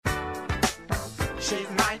She's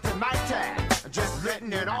mighty, mighty. Just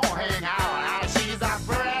letting it all hang out. She's a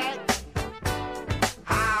brick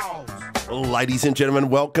house. Ladies and gentlemen,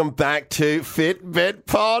 welcome back to Fitbit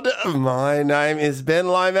Pod. My name is Ben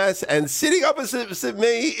Limas, and sitting opposite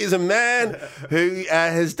me is a man who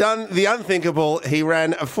has done the unthinkable. He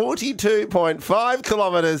ran 42.5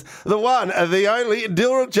 kilometres, the one, the only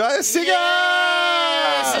Dilruk Jayasinghe.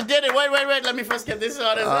 Yes, you did it. Wait. Let me first get this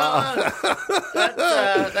on as well.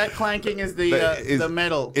 That clanking is the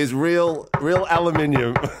metal. Is real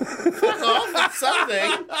aluminium. Fuck off. It's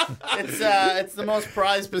something. It's the most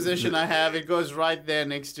prized position I have. It goes right there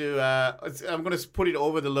next to. I'm going to put it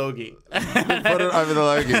over the Logie. Put it over the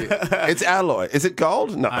Logie. It's alloy. Is it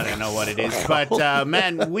gold? No. I don't know what it is. But,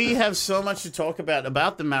 man, we have so much to talk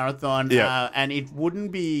about the marathon. Yeah. And it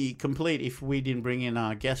wouldn't be complete if we didn't bring in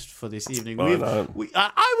our guest for this evening.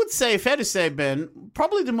 I would say, fair to say, Ben,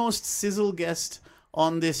 probably the most sizzle guest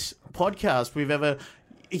on this podcast we've ever...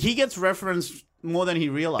 He gets referenced more than he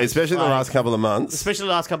realized. Especially the last couple of months. Especially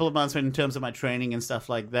the last couple of months in terms of my training and stuff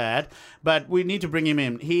like that. But we need to bring him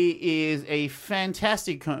in. He is a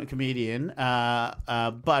fantastic comedian,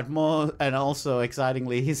 but more and also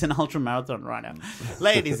excitingly, he's an ultra marathon runner.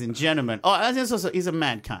 Ladies and gentlemen. Oh, and he's a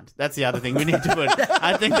mad cunt. That's the other thing we need to put.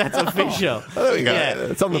 I think that's official. Oh, there we go. Yeah.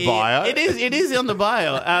 It's on the bio. It is on the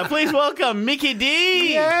bio. Please welcome Mickey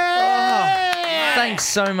D. Thanks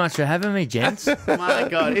so much for having me, gents. My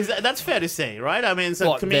God. That's fair to say, right? I mean,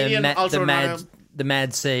 so comedian, ultra runner. The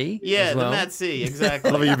Mad C. Yeah, as well. the Mad C, exactly.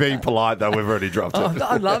 I love you being polite, though. We've already dropped it.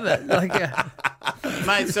 I love it.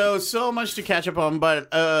 Mate, so much to catch up on, but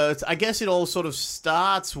I guess it all sort of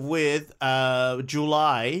starts with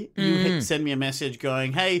July. You send me a message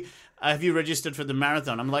going, hey, have you registered for the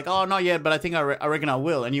marathon? I'm like, oh, not yet, but I think I reckon I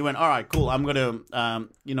will. And you went, all right, cool. I'm going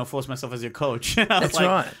to, force myself as your coach. And I was That's like,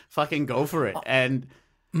 right. Fucking go for it. And...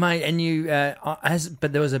 Mate, and you,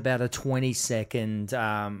 but there was about a 20-second,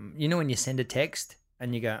 when you send a text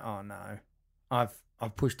and you go, oh no, I've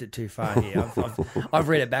pushed it too far here. I've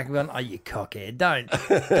read it back and gone, oh, you cockhead,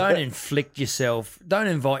 don't inflict yourself, don't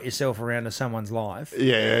invite yourself around to someone's life.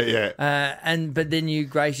 Yeah. But then you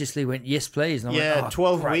graciously went, yes, please. And I went,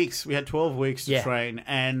 12 great. weeks. We had 12 weeks to train,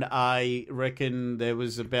 and I reckon there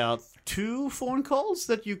was about 2 phone calls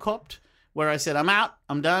that you copped where I said, I'm out,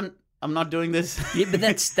 I'm done. I'm not doing this. Yeah, but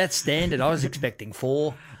that's standard. I was expecting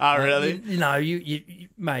 4. Oh, really? You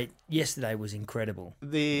mate. Yesterday was incredible.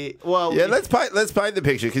 Let's paint the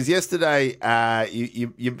picture, because yesterday,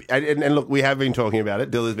 and look, we have been talking about it.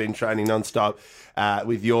 Dilla's been training nonstop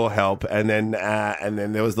with your help, and then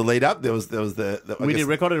there was the lead up. There was the. We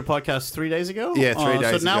recorded a podcast 3 days ago. Yeah, 3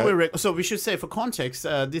 days. So now so we should say, for context,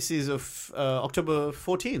 this is October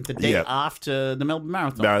 14th, the day after the Melbourne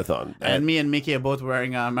Marathon. And me and Mickey are both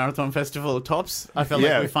wearing our Marathon Festival tops. I felt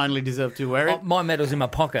like we finally deserve to wear it. My medal's in my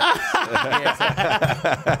pocket.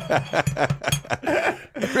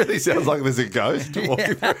 It really sounds like there's a ghost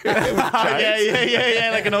walking through. Yeah,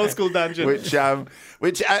 like an old school dungeon. Which and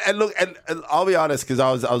look, and I'll be honest, because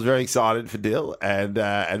I was very excited for Dill and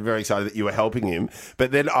very excited that you were helping him.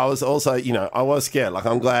 But then I was also, I was scared. Like,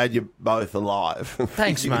 I'm glad you're both alive.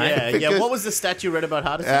 Thanks, mate. Yeah. What was the stat you read about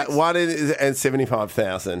heart attacks? 1 in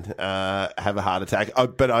 75,000 have a heart attack,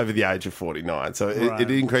 but over the age of 49. So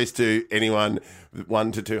it increased to anyone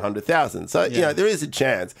 1 to 200,000. So there is a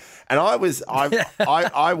chance. And I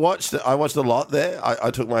watched a lot there.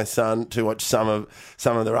 I took my son to watch some of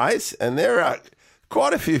the race, and there are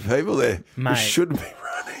quite a few people there who shouldn't be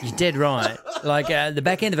running. You're dead right. Like the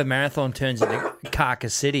back end of a marathon turns into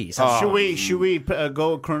Carcass City. So Should we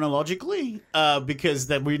go chronologically? Because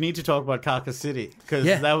we need to talk about Carcass City, because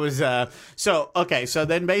that was so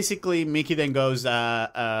then basically Mickey then goes,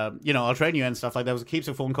 I'll train you and stuff like that. There was heaps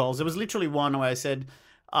of phone calls. There was literally one where I said,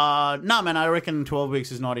 no, man, I reckon 12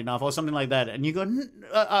 weeks is not enough, or something like that. And you go,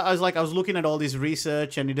 I was looking at all this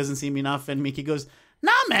research and it doesn't seem enough. And Mickey goes,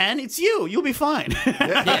 nah, man, it's you. You'll be fine.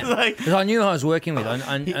 Because I knew who I was working with.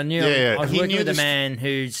 I knew I was working with a man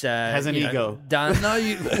who's has an ego. Well,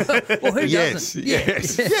 who doesn't?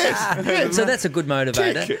 Yes. So that's a good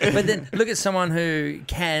motivator. But then look at someone who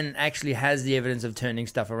has the evidence of turning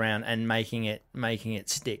stuff around and making it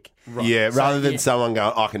stick. Right. Yeah, rather than someone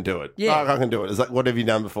go, I can do it. Yeah. I can do it. It's like, what have you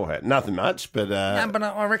done beforehand? Nothing much, but... No, but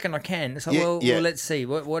I reckon I can. So, well, let's see.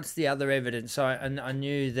 What's the other evidence? So I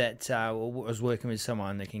knew that I was working with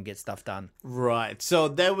someone they can get stuff done. Right. So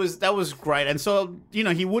that was great. And so,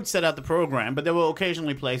 he would set out the program, but there were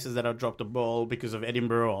occasionally places that I dropped the ball because of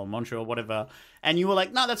Edinburgh or Montreal or whatever. And you were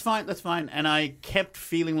like, no, that's fine. And I kept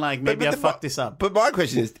feeling like maybe I fucked this up. But my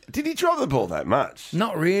question is, did he drop the ball that much?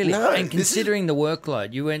 Not really. No, and considering the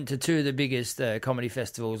workload, you went to two of the biggest comedy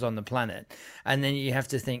festivals on the planet, and then you have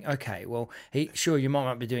to think, okay, well, you might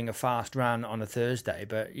not be doing a fast run on a Thursday,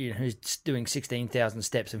 but who's doing 16,000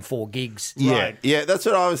 steps and 4 gigs? Yeah, Right. yeah, that's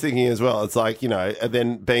what I was thinking as well. It's like, and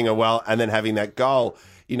then being and then having that goal.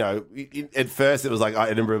 At first it was like,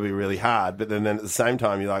 Edinburgh will be really hard, but then at the same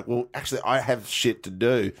time you're like, well, actually I have shit to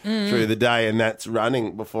do through the day, and that's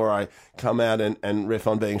running before I come out and riff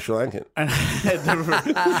on being Sri Lankan.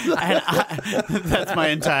 That's my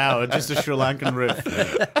entire hour, just a Sri Lankan riff.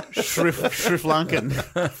 Sri Lankan.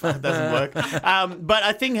 That doesn't work. But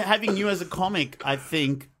I think having you as a comic,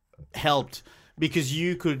 helped. Because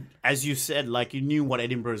you could, as you said, like you knew what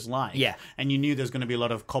Edinburgh is like. Yeah. And you knew there's going to be a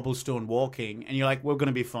lot of cobblestone walking. And you're like, we're going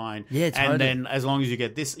to be fine. Yeah, totally. And then as long as you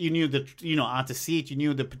get this, you knew that, artist seat, you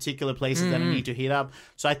knew the particular places that I need to hit up.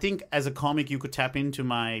 So I think as a comic, you could tap into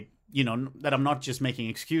my, that I'm not just making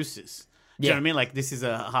excuses. Do you know what I mean? Like, this is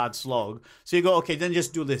a hard slog. So you go, okay, then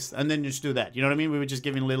just do this, and then just do that. You know what I mean? We were just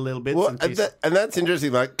giving little bits. Well, and that's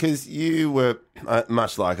interesting, like, because you were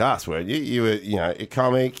much like us, weren't you? You were, a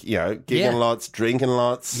comic, gigging lots, drinking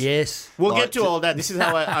lots. Yes. We'll get to all that. This is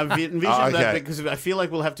how I've envisioned that, because I feel like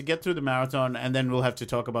we'll have to get through the marathon, and then we'll have to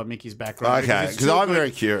talk about Mickey's background. Okay, because I'm very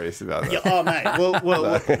curious about that. Yeah, oh, mate.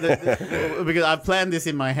 Because I've planned this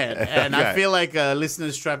in my head, and I feel like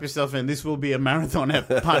listeners, strap yourself in. This will be a marathon,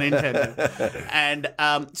 pun intended. And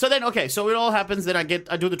so it all happens. Then I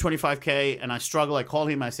do the 25K, and I struggle. I call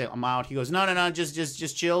him. I say I'm out. He goes, no,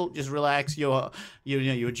 just chill, just relax. You're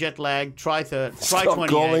jet lagged. Try 28. Stop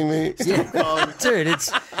calling me. Stop calling. Dude,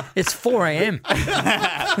 it's 4 a.m.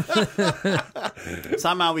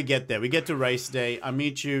 Somehow we get there. We get to race day. I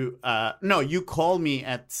meet you. No, you call me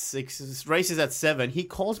at 6. Race is at 7. He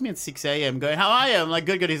calls me at 6 a.m. going, how are you? I'm like,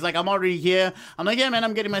 good. He's like, I'm already here. I'm like, yeah, man,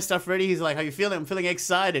 I'm getting my stuff ready. He's like, how you feeling? I'm feeling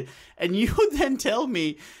excited. And you then tell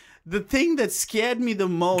me the thing that scared me the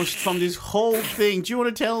most from this whole thing. Do you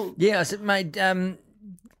want to tell? Yeah, I said, mate,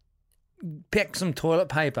 pack some toilet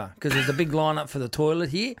paper because there's a big lineup for the toilet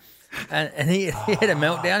here. And he had a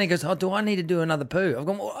meltdown. He goes, do I need to do another poo? I've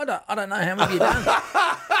gone, well, I don't know. How many have you done?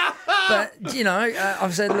 But,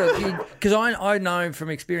 I've said, look, because I know from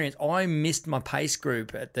experience, I missed my pace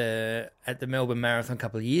group at the Melbourne Marathon a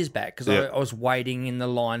couple of years back because I was waiting in the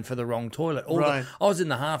line for the wrong toilet. I was in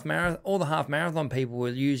the half marathon. All the half marathon people were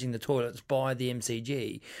using the toilets by the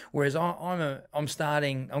MCG, whereas I'm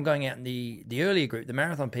going out in the earlier group, the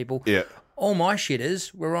marathon people. Yeah. All my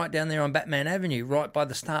shitters were right down there on Batman Avenue, right by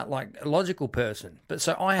the start, like a logical person. But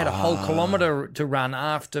so I had a whole kilometre to run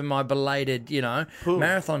after my belated,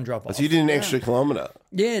 marathon drop-off. So you did an extra kilometre?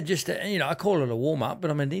 Yeah, just, I call it a warm-up,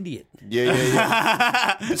 but I'm an idiot.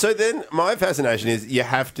 Yeah. So then my fascination is you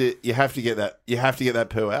have to get that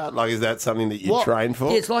poo out. Like, is that something that you train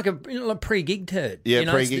for? Yeah, it's like a pre-gig turd.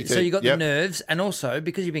 Yeah, pre-gig turd. So you got the nerves, and also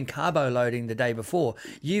because you've been carbo loading the day before,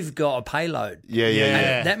 you've got a payload. Yeah.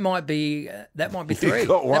 And that might be 3. You've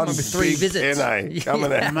got one that might be 3 big visits NA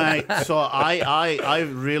coming out, mate. So I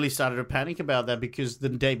really started to panic about that because the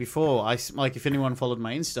day before, if anyone followed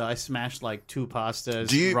my Insta, I smashed like 2 pastas.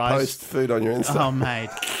 Do you rice. post food on your Insta? Oh, mate,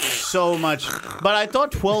 so much. But I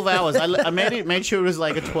thought 12 hours. I made sure it was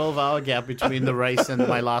like a 12-hour gap between the race and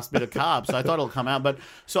my last bit of carbs. So I thought it'll come out. But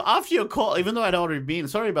so after your call, even though I'd already been,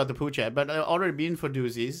 sorry about the poo chat, but I'd already been for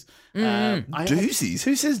doozies. Doozies?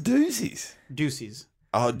 Who says doozies? Doozies.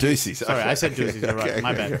 Oh, doozies. Sorry, okay. I said doozies. You're right.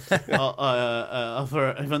 My bad.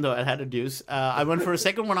 Even though I had a deuce, I went for a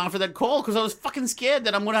second one after that call because I was fucking scared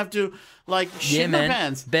that I'm going to have to, shit my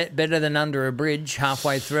pants. Better than under a bridge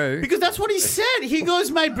halfway through. Because that's what he said. He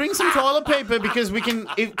goes, mate, bring some toilet paper because we can...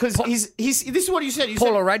 Because this is what you said.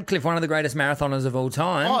 Paula Radcliffe, one of the greatest marathoners of all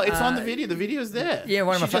time. Oh, it's on the video. The video's there. Yeah,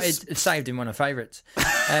 one of my it saved in one of my favourites. But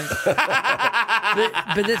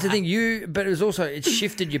that's the thing. But it was also, it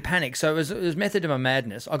shifted your panic. So it was method to my madness.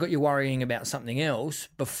 I got you worrying about something else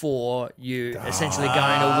before you essentially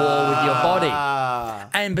going to war with your body.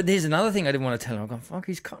 But there's another thing I didn't want to tell him. I go, fuck,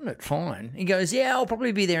 he's cutting it fine. He goes, yeah, I'll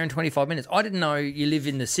probably be there in 25 minutes. I didn't know you live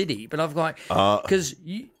in the city, but I've got because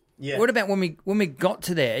what about when we got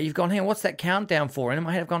to there? You've gone, hey, what's that countdown for? And in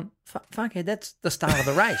my head, I've gone, fuckhead, that's the start of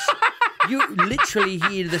the race. You literally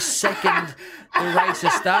hear the second the race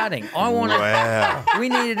is starting. We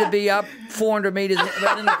needed to be up 400 metres,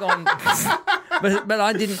 but then I've gone. But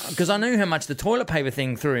I didn't, because I knew how much the toilet paper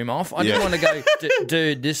thing threw him off. I didn't want to go,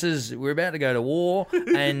 dude. We're about to go to war,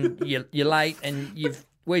 and you're late, and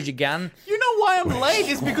Where's your gun? You know why I'm late?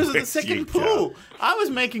 It's because of the You second go. pool. I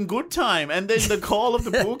was making good time, and then the call of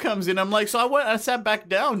the pool comes in. I'm like, so I sat back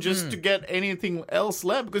down just to get anything else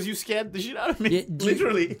left because you scared the shit out of me. Yeah,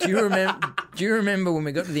 Literally. Do you remember when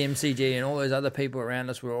we got to the MCG and all those other people around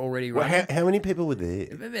us were already Well, running? how many people were there?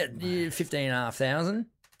 About 15,500.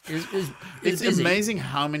 It It's busy. amazing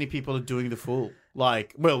how many people are doing the full.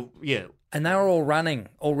 Like, well, yeah. And they were all running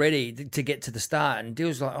already to get to the start. And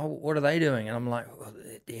Dill's like, oh, what are they doing? And I'm like, well,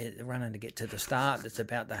 they're running to get to the start that's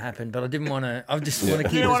about to happen. But I didn't want to, I just want to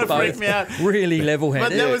keep didn't us wanna freak both me out. really level-headed.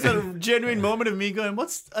 But there was a genuine moment of me going,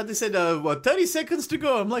 they said, 30 seconds to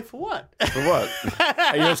go. I'm like, for what? For what?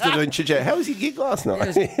 And you're still doing chit-chat. How was your gig last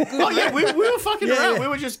night? Oh, yeah, we were fucking Yeah, around. yeah. We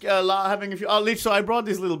were just having a few. So I brought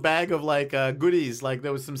this little bag of like goodies. Like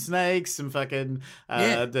there was some snakes, some fucking.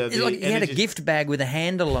 Yeah, The it's like he had a energy- gift bag with a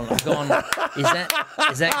handle on it. I've gone,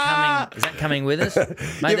 is that coming with us?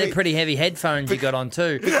 Mate, they're pretty heavy headphones you got on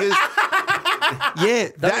too. Because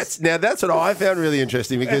that's what I found really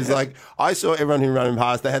interesting because like I saw everyone who running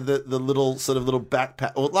past, they had the little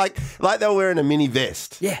backpack or like they were wearing a mini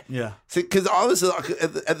vest. Yeah. Yeah. Because I was like,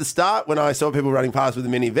 at the start when I saw people running past with a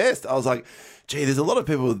mini vest, I was like, gee, there's a lot of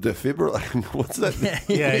people with defibrillator. What's that?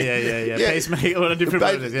 Yeah. Yeah. Pacemaker or a different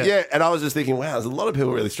version, yeah, and I was just thinking, wow, there's a lot of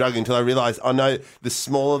people really struggling until I realised, I know the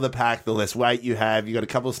smaller the pack, the less weight you have. You got a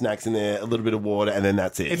couple of snacks in there, a little bit of water, and then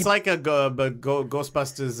that's it. It's like a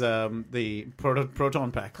Ghostbusters, the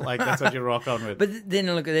proton pack. Like that's what you rock on with. But then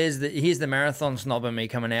look, here's the marathon snob in me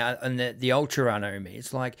coming out, and the ultra runner in me.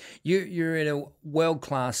 It's like you're in a world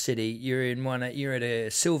class city. You're at a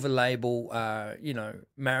silver label,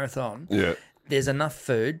 marathon. Yeah. There's enough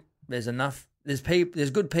food. There's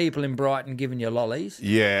good people in Brighton giving you lollies.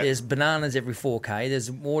 Yeah. There's bananas every 4K. There's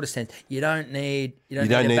water stands. You don't need a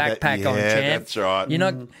don't need that. backpack on, Yeah, champ. that's right.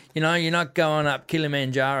 You're not going up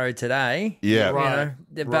Kilimanjaro today. Yeah. Right.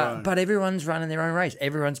 But everyone's running their own race.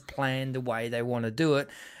 Everyone's planned the way they want to do it.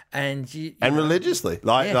 And religiously.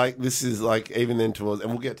 Like this is like even then towards,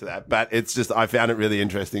 and we'll get to that, but it's just, I found it really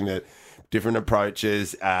interesting that different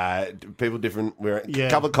approaches, people different, wearing a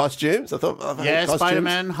couple of costumes. I thought, costumes.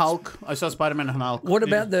 Spider-Man, Hulk. I saw Spider-Man and Hulk. What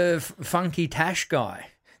about the funky Tash guy?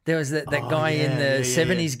 There was that guy in the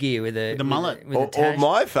 70s gear with the mullet. with Or the tash.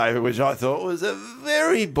 my favourite, which I thought was a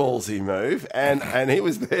very ballsy move, and he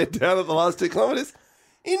was there down at the last 2 kilometres,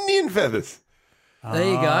 Indian feathers. There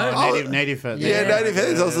you go. Native feathers. Yeah, native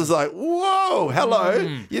feathers. I was just like, whoa,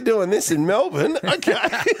 hello, you're doing this in Melbourne? Okay.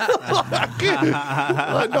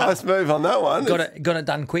 Like, nice move on that one. Got it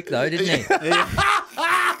done quick though, didn't he?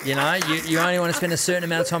 You only want to spend a certain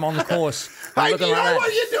amount of time on the course. Hey, Looking you like know that.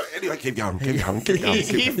 what you're doing? Anyway, keep going.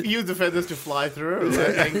 He used the feathers to fly through.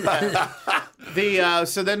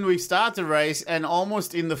 So then we start the race, and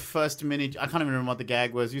almost in the first minute, I can't even remember what the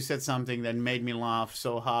gag was. You said something that made me laugh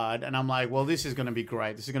so hard, and I'm like, well, this is going to be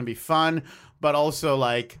great. This is going to be fun, but also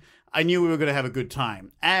like, I knew we were going to have a good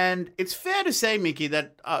time. And it's fair to say, Mickey,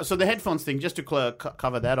 that so the headphones thing, just to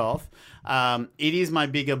cover that off, it is my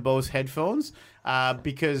bigger Bose headphones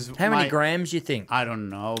because How many grams you think? I don't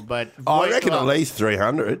know, but I reckon at least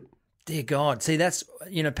 300. Dear God. See, that's,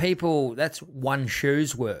 people, that's one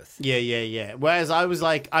shoe's worth. Yeah. Whereas I was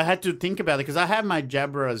like, I had to think about it because I have my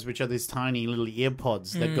Jabras, which are these tiny little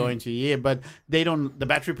earpods that go into your ear, but the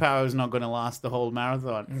battery power is not going to last the whole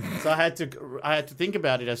marathon. So I had to think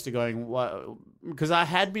about it as to going, because I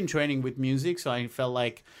had been training with music, so I felt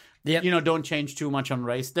like, don't change too much on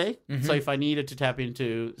race day. Mm-hmm. So if I needed to tap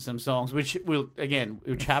into some songs, which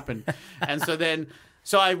happened. And so then,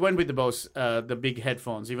 so I went with the Bose, the big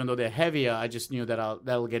headphones. Even though they're heavier, I just knew that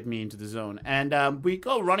that'll get me into the zone. And we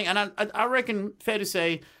go running, and I reckon, fair to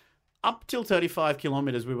say, up till 35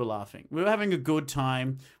 kilometers, we were laughing. We were having a good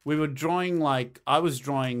time. We were drawing I was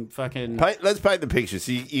drawing fucking... Let's paint the picture.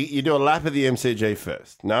 So you do a lap of the MCG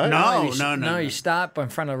first. No? No. You start in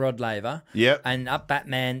front of Rod Laver. Yep. And up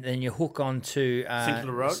Batman, then you hook onto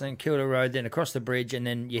St Kilda Road, then across the bridge, and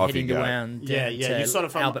then you're Off heading you go. around Yeah. to You sort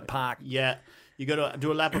of Albert Park. Yeah. You got to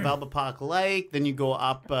do a lap of Albert Park Lake, then you go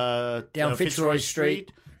up down Fitzroy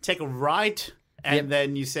Street, take a right, and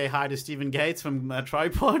then you say hi to Stephen Gates from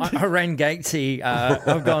Tripod. I rang Gatesy.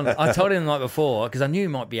 I told him the night before because I knew he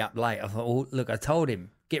might be up late. I thought, well, look, I told him,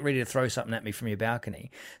 get ready to throw something at me from your balcony.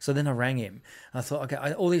 So then I rang him. I thought,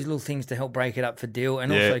 okay, all these little things to help break it up for Dill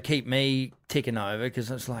and also keep me ticking over because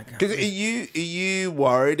it's like. Because are you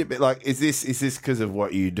worried a bit? Like, is this because of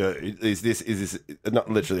what you do? Is this not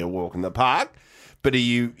literally a walk in the park? But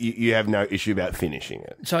you have no issue about finishing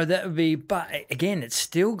it? So that would be, but again, it's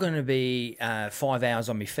still going to be 5 hours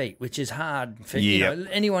on my feet, which is hard for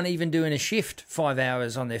anyone even doing a shift 5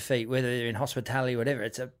 hours on their feet, whether they're in hospitality or whatever.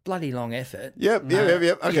 It's a bloody long effort. Yep.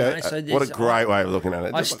 Okay. So what a great way of looking at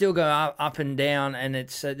it. I still go up and down, and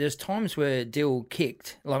it's there's times where Dill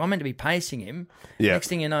kicked, like I'm meant to be pacing him. Yeah. Next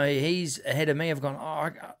thing you know, he's ahead of me. I've gone,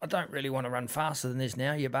 I don't really want to run faster than this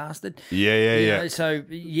now, you bastard. Yeah. You know, so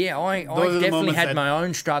I definitely had my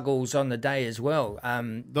own struggles on the day as well.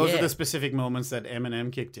 Those are the specific moments that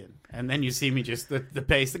Eminem kicked in, and then you see me just the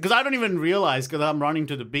pace, because I don't even realize, because I'm running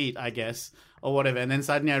to the beat, I guess, or whatever, and then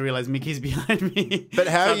suddenly I realize Mickey's behind me. But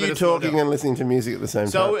how are you talking and listening to music at the same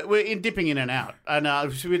time? So we're dipping in and out, and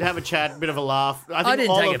we'd have a chat, bit of a laugh. I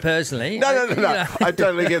didn't take it personally. No. I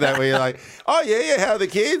totally get that. Where you're like, oh yeah, how are the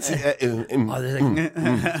kids?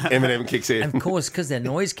 Eminem kicks in. Of course, because they're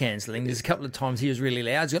noise cancelling. There's a couple of times he was really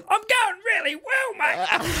loud. He's going, I'm going really well, mate.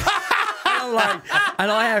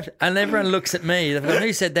 And everyone looks at me. They've gone,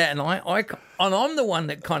 who said that? And I'm the one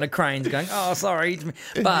that kind of cranes, going, "Oh, sorry,"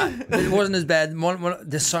 but it wasn't as bad.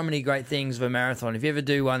 There's so many great things of a marathon. If you ever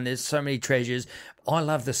do one, there's so many treasures. I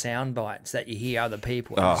love the sound bites that you hear other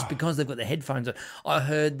people. And it's because they've got the headphones on. I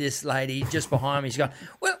heard this lady just behind me. She's going,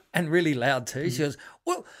 "Well," and really loud too. She goes,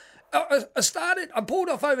 "Well, I pulled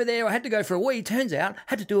off over there. I had to go for a wee. Turns out, I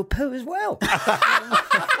had to do a poo as well."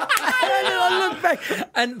 I look back,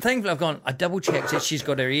 and thankfully I double-checked that she's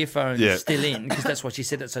got her earphones still in, because that's what she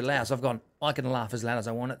said, it's so loud. So I've gone, I can laugh as loud as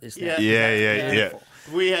I want at this now. Yeah.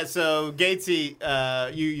 We had, so Gatesy,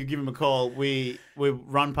 you give him a call. We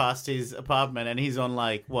run past his apartment, and he's on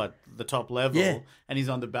the top level, and he's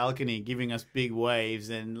on the balcony giving us big waves,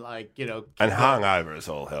 and and hungover as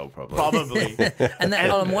all hell, probably. And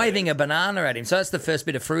I'm waving a banana at him, so that's the first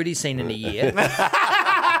bit of fruity seen in a year.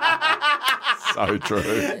 So true.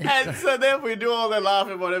 And so then we do all that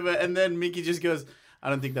laughing, whatever, and then Mickey just goes, I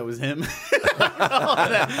don't think that was him.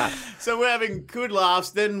 So we're having good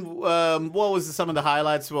laughs. Then what was some of the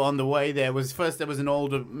highlights were on the way there? First there was an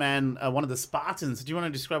older man, one of the Spartans. Do you want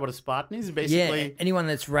to describe what a Spartan is? Basically, anyone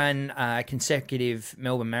that's run consecutive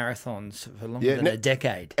Melbourne marathons for longer than a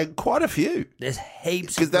decade. And quite a few. There's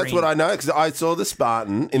heaps. Because that's what I know, because I saw the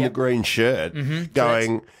Spartan in the green shirt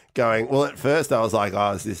going, well, at first I was like,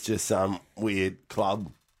 oh, is this just some weird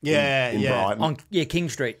club? In Brighton. On King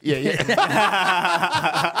Street. Yeah.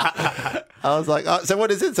 I was like, oh, so what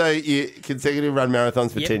is it? So you consecutive run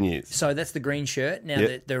marathons for 10 years. So that's the green shirt. Now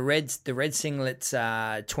the red singlets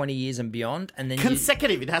are 20 years and beyond, and then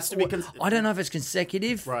consecutive. It has to be. I don't know if it's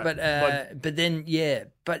consecutive, right. but then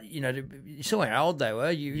but you saw how old they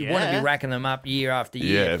were. You want to be racking them up year after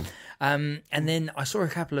year. Yeah. And then I saw a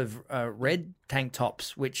couple of red tank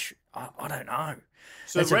tops, which I don't know.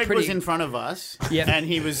 So Red was in front of us, and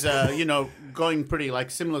he was, going pretty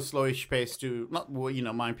similar slowish pace to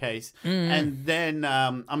my pace. And then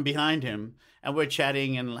I'm behind him, and we're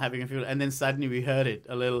chatting and having a few, and then suddenly we heard it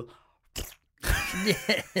a little.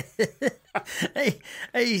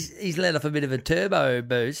 He's let off a bit of a turbo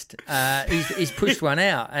boost. He's pushed one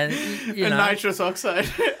out, and nitrous oxide,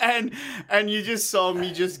 and you just saw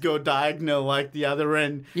me just go diagonal like the other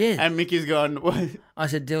end. Yeah, and Mickey's gone. What? I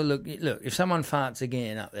said, Dill, look. If someone farts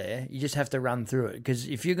again up there, you just have to run through it, because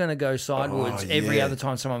if you're going to go sideways every other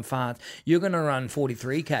time someone farts, you're going to run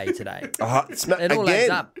 43k today. It all adds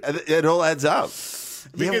up. It all adds up.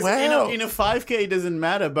 Because in a 5K it doesn't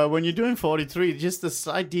matter, but when you're doing 43, just the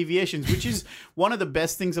slight deviations, which is one of the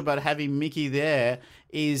best things about having Mickey there,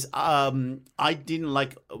 is I didn't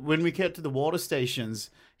when we get to the water stations,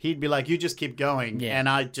 he'd be like, you just keep going, and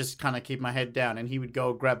I just kind of keep my head down, and he would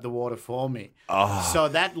go grab the water for me. So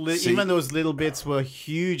that even those little bits were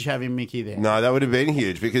huge having Mickey there. No, that would have been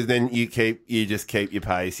huge, because then you just keep your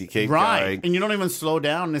pace, you keep going, and you don't even slow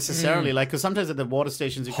down necessarily. Because sometimes at the water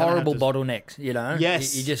stations, you horrible bottlenecks,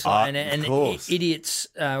 Yes, you just and idiots.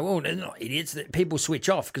 Well, not idiots. That people switch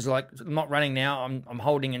off because I'm not running now. I'm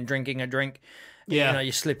holding and drinking a drink. Yeah,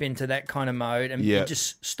 you slip into that kind of mode, and you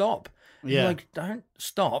just stop. Yeah, don't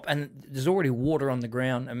stop. And there's already water on the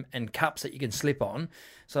ground and cups that you can slip on.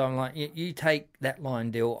 So I'm like, you take that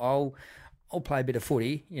line, Dill. I'll play a bit of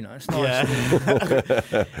footy. It's nice.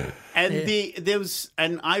 Yeah.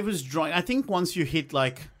 And I was drawing. I think once you hit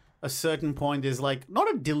a certain point, there's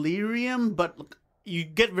not a delirium, but you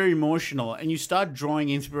get very emotional, and you start drawing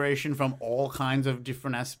inspiration from all kinds of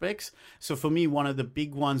different aspects. So for me, one of the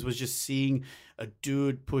big ones was just seeing a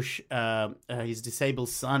dude push his disabled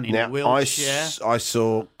son in Now, a wheelchair. I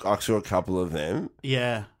saw a couple of them,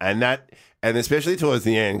 Yeah. and especially towards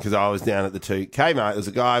the end, because I was down at the 2Kmart, there was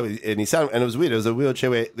a guy and his son, and it was weird. It was a wheelchair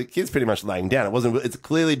where the kid's pretty much laying down. It's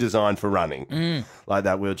clearly designed for running, like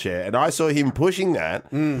that wheelchair. And I saw him pushing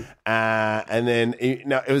that, and then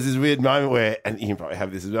it was this weird moment where, and you can probably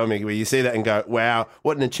have this as well, Mickey, where you see that and go, "Wow,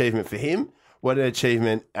 what an achievement for him! What an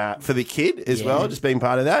achievement for the kid as well, just being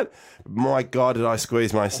part of that." My God, did I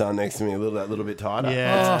squeeze my son next to me that little bit tighter?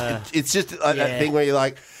 Yeah. It's just like that thing where you're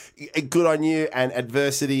like, good on you, and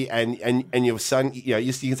adversity, and your son, you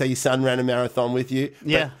can say your son ran a marathon with you.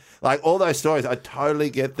 Yeah. But, like all those stories, I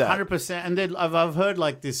totally get that. 100%. And then I've heard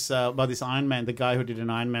like this about this Ironman, the guy who did an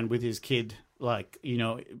Ironman with his kid, like,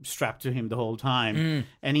 strapped to him the whole time.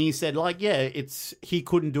 And he said, like, he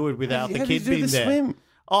couldn't do it without the kid being there. Swim?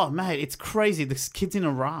 Oh, mate, it's crazy. This kid's in a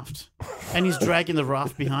raft and he's dragging the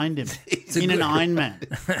raft behind him in an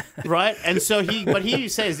Ironman, right? And so he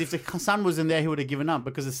says if the son wasn't there, he would have given up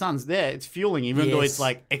because the son's there. It's fueling, even though it's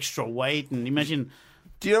like extra weight. And imagine.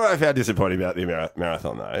 Do you know what I found disappointing about the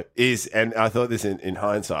marathon, though, is, and I thought this in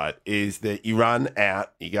hindsight, is that you run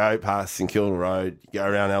out, you go past St Kilda Road, you go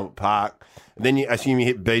around Albert Park, and then you assume you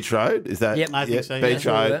hit Beach Road. Is that? Yep. I think so, Beach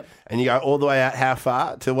yeah. Road. And you go all the way out how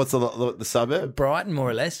far? To what's the suburb? Brighton,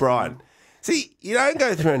 more or less. Brighton. See, you don't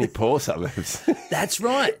go through any poor suburbs. That's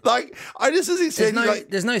right. Like, I just was expecting...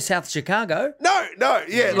 There's no South Chicago. No,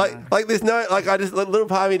 like there's no, like I just, a little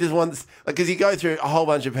part of me just wants, like, because you go through a whole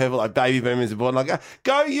bunch of people, like baby boomers aboard, and like,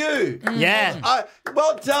 go you! Yeah.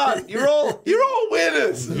 Well done, you're all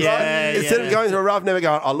winners! Yeah, right? Instead of going through a rough, never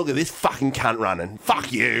going, oh, look at this fucking cunt running,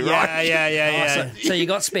 fuck you, right? Yeah. So you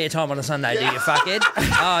got spare time on a Sunday, do you, fuckhead?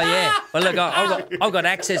 Oh, yeah. Well, look, I've got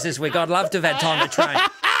access this week. I'd love to have had time to train.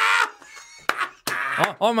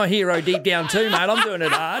 I'm a hero deep down too, mate. I'm doing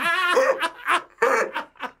it hard.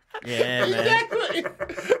 Yeah, man. Exactly.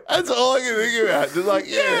 That's all I can think about. Just like,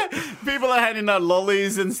 People are handing out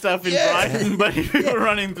lollies and stuff in Brighton, but people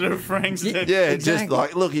running through Frankston. Yeah, Exactly. just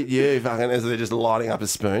like, look at you, fucking, as they're just lighting up a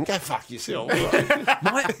spoon. Go fuck yourself.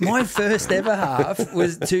 My first ever half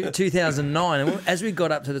was 2009. And as we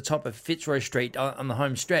got up to the top of Fitzroy Street on the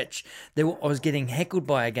home stretch, I was getting heckled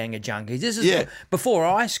by a gang of junkies. This is before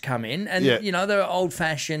ICE come in, and they were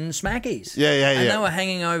old-fashioned smackies. And they were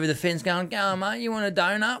hanging over the fence going, "Go on, mate, you want a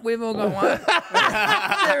donut? We've all got one."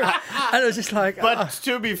 And it was just like... But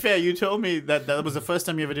to be fair, you told me that was the first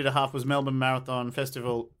time you ever did a half was Melbourne Marathon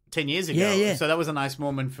Festival 10 years ago. Yeah. So that was a nice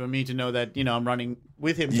moment for me to know that, I'm running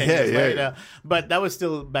with him 10 years later. But that was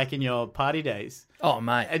still back in your party days. Oh,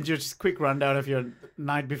 mate. And just quick rundown of your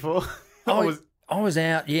night before. I was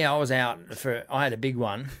out. Yeah, I was out I had a big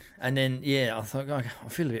one. And then, I thought, I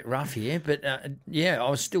feel a bit rough here. But, I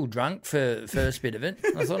was still drunk for the first bit of it.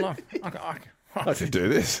 I thought, I could do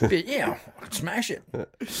this. I could smash it.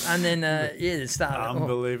 And then, it started.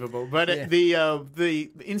 Unbelievable. But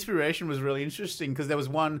the inspiration was really interesting because there was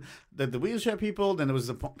one, the wheelchair people, then there was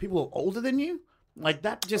the people older than you. Like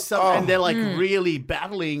that and they're like really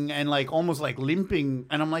battling and like almost like limping.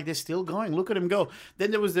 And I'm like, they're still going. Look at them go.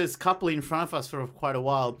 Then there was this couple in front of us for quite a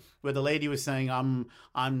while where the lady was saying, I'm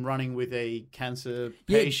running with a cancer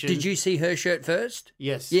patient. Did you see her shirt first?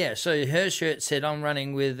 Yes. Yeah, so her shirt said, I'm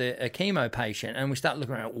running with a chemo patient. And we start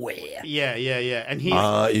looking around, where? Yeah. And he,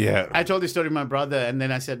 I told this story to my brother, and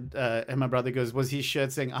then I said, and my brother goes, was his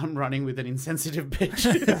shirt saying, I'm running with an insensitive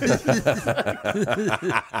patient?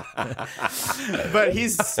 But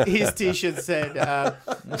his T-shirt said,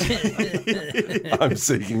 I'm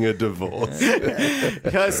seeking a divorce.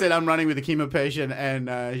 Hers said, I'm running with a chemo patient,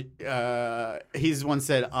 and his one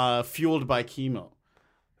said, fueled by chemo.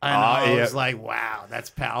 And I was like, wow, that's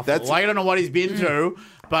powerful. I don't know what he's been through,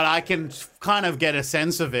 but I can kind of get a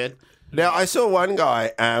sense of it. Now, I saw one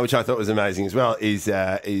guy, which I thought was amazing as well, is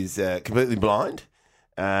completely blind.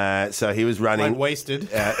 So he was running... Like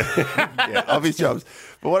wasted. Of his jobs.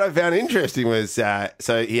 But what I found interesting was,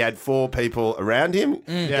 so he had 4 people around him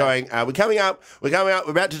going, we're coming up, we're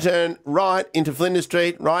about to turn right into Flinders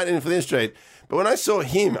Street. But when I saw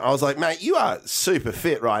him, I was like, mate, you are super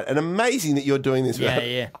fit, right? And amazing that you're doing this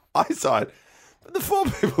without eyesight. But the 4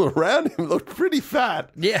 people around him looked pretty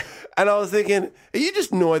fat. Yeah. And I was thinking, are you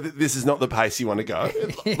just annoyed that this is not the pace you want to go?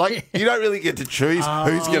 Like, you don't really get to choose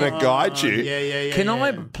who's going to guide you. Yeah. Can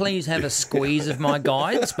I please have a squeeze of my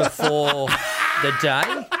guides before the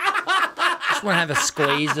day? Just want to have a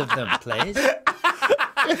squeeze of them, please.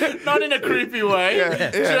 Not in a creepy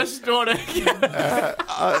way. Just sort of.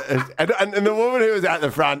 And the woman who was at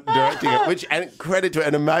the front directing it, which and credit to it,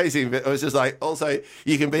 and amazing, but it was just like also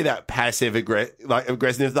you can be that passive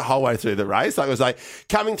aggressive the whole way through the race. Like it was like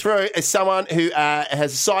coming through as someone who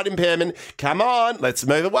has a sight impairment. Come on, let's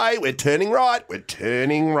move away. We're turning right.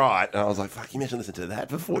 And I was like, fuck, you mentioned listen to that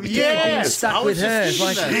for 40 minutes. Stuck with her. It's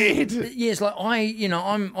like, shit. yes, like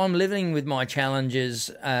I'm living with my challenges,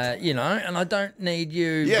 and I don't need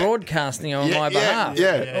you broadcasting on my behalf.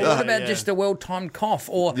 But what about just a well-timed cough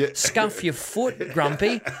or scuff your foot,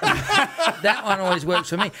 Grumpy? That one always works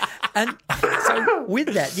for me. And so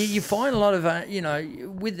with that, you find a lot of,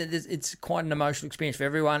 with it, it's quite an emotional experience for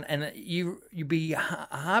everyone, and you'd be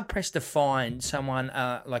hard pressed to find someone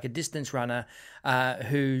like a distance runner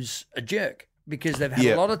who's a jerk. Because they've had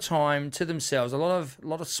a lot of time to themselves, a lot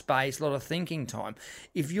of space, a lot of thinking time.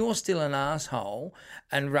 If you're still an asshole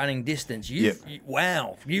and running distance, you're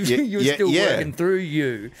still working through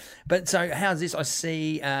you. But so how's this? I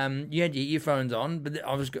see you had your earphones on, but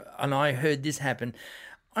I heard this happen.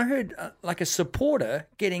 I heard like a supporter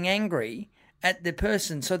getting angry at the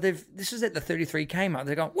person. So this is at the 33K mark.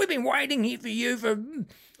 They're going, we've been waiting here for you for.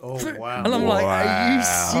 Wow! And I'm like, are you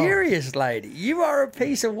serious, lady? You are a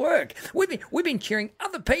piece of work. We've been cheering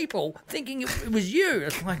other people, thinking it was you.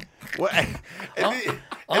 It's like,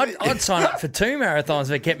 I'd sign up for 2 marathons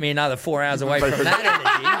if it kept me another 4 hours away from that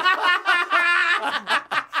energy.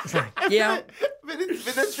 It's like, yeah.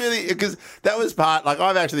 But that's really because that was part. Like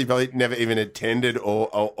I've actually probably never even attended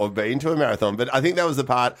or been to a marathon, but I think that was the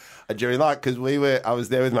part I really liked because I was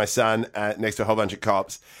there with my son next to a whole bunch of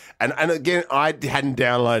cops, and again I hadn't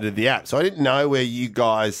downloaded the app, so I didn't know where you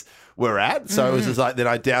guys were at. So it was just like then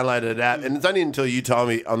I downloaded an app, and it's only until you told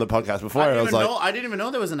me on the podcast before, I didn't even know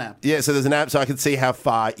there was an app. Yeah, so there's an app, so I could see how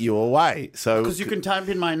far you were away. So because you can type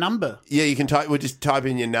in my number. Yeah, you can type. We'll just type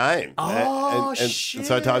in your name. Oh, shit!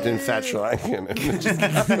 So I typed in Fat Schlanken.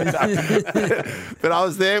 But I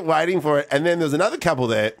was there waiting for it, and then there was another couple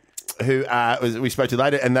there who we spoke to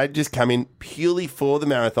later, and they'd just come in purely for the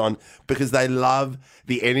marathon because they love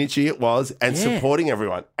the energy it was and supporting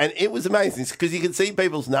everyone. And it was amazing because you could see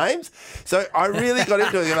people's names. So I really got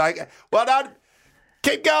into it. They're like, well done.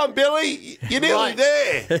 Keep going, Billy. You're nearly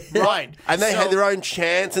there. Right. And they had their own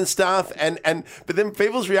chants and stuff. But then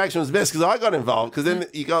people's reaction was best because I got involved because then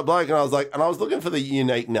you got a bloke and I was looking for the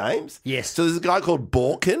unique names. Yes. So there's a guy called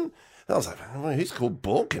Borkin. I was like, who's called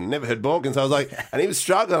Borkin? Never heard Borkin. So I was like, and he was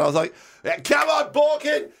struggling. I was like, come on,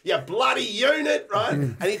 Borkin, you bloody unit, right?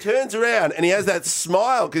 And he turns around and he has that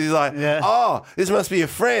smile because he's like, oh, this must be a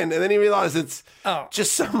friend. And then he realised it's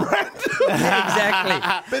just some random.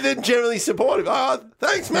 Exactly. But then generally supportive. Oh,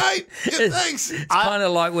 thanks, mate. Yeah, thanks. It's kind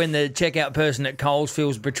of like when the checkout person at Coles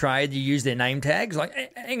feels betrayed, you use their name tags. Like,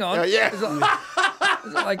 hang on. Yeah. It's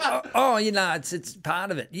like it's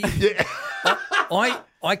part of it. Yeah.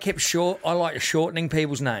 I kept short. I like shortening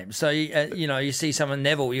people's names. So you see someone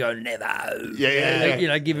Neville, you go Nevo.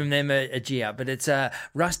 Yeah. Give them a G up. But it's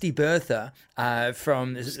Rusty Bertha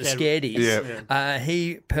from the Scaredies. Yeah.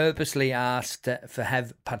 He purposely asked for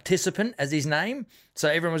have participant as his name. So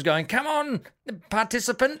everyone was going, come on,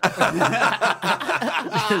 participant. That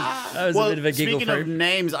was a bit of a giggle. Speaking of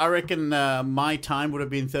names, I reckon my time would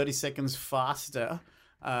have been 30 seconds faster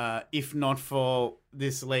if not for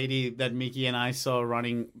this lady that Mickey and I saw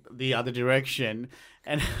running the other direction.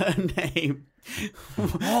 And her name...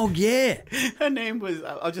 Oh, yeah. Her name was...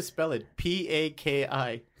 I'll just spell it.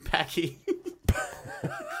 P-A-K-I. Packy.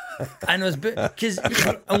 And it was because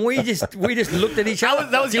we just looked at each other.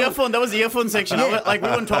 That was the earphone. That was the earphone section. We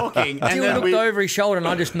weren't talking. And then looked over his shoulder, and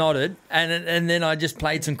I just nodded, and then I just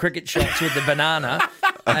played some cricket shots with the banana,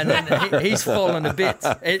 and then he's fallen to bits.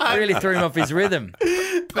 It really threw him off his rhythm.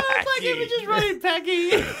 Packy, we're just running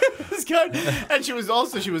Packy. And she was.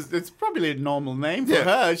 It's probably a normal name for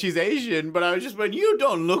her. She's Asian, but I was just when you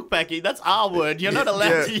don't look Packy. That's our word. You're not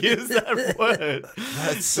allowed to use that word.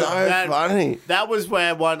 That's so funny. That was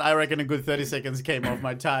where I reckon a good 30 seconds came off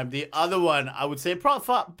my time. The other one, I would say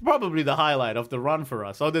probably the highlight of the run for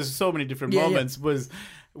us. There's so many different moments was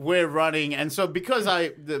we're running. And so because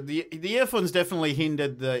the earphones definitely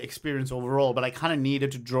hindered the experience overall, but I kind of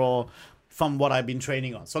needed to draw from what I've been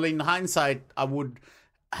training on. So in hindsight, I would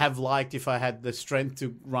have liked if I had the strength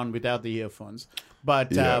to run without the earphones. But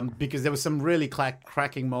because there was some really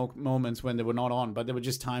cracking moments when they were not on, but there were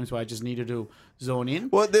just times where I just needed to zone in.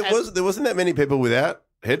 Well, there wasn't that many people without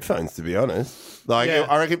headphones, to be honest.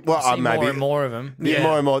 I reckon. Well, maybe more and more of them.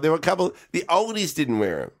 More and more. There were a couple. The oldies didn't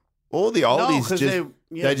wear them. All the oldies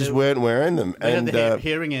they just weren't wearing them. They had the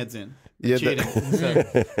hearing aids in. Yeah, cheating.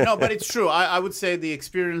 No, but it's true. I would say the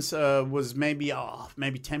experience was maybe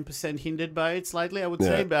 10% hindered by it slightly. I would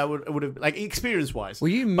say, but I would have like experience wise. Well,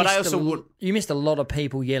 you missed but I also would. You missed a lot of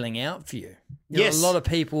people yelling out for you. Yes. A lot of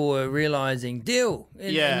people were realizing Dill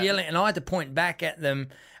and Yeah. yelling, and I had to point back at them.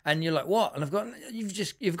 And you're like, what? And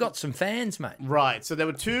you've got some fans, mate. Right. So there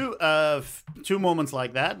were two moments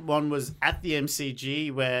like that. One was at the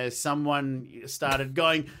MCG where someone started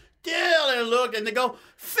going, Dill, and looked, and they go,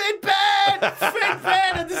 Fitbit,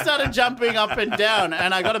 Fitbit, and they started jumping up and down.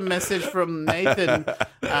 And I got a message from Nathan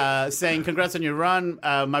saying, congrats on your run.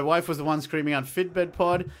 My wife was the one screaming out Fitbit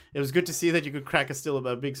pod. It was good to see that you could crack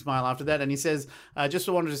a big smile after that. And he says, just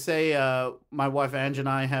wanted to say, my wife Ange and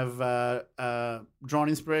I have drawn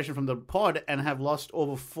inspiration from the pod and have lost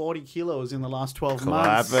over 40 kilos in the last 12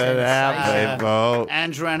 months. Clap it out, people.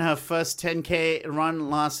 Ange ran her first 10K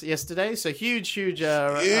run yesterday, so huge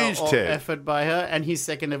effort by her, and his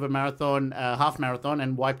second ever marathon, half marathon,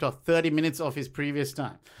 and wiped off 30 minutes off his previous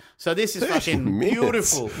time. So this is fucking minutes.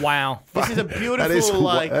 beautiful. Wow. This is a beautiful,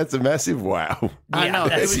 that's a massive wow. I know.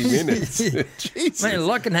 30 minutes. Jesus. Mate, a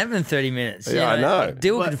lot can happen in 30 minutes. Yeah, I know.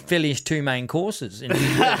 Dill can finish 2 main courses.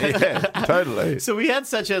 Yeah, totally. So we had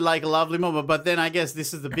such a lovely moment, but then I guess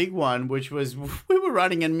this is the big one, which was we were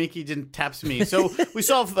running and Mickey didn't taps me. So we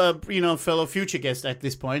saw fellow future guest at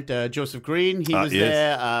this point, Joseph Green. He was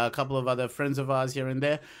there, a couple of other friends of ours here and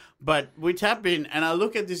there. But we tap in and I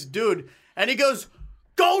look at this dude and he goes,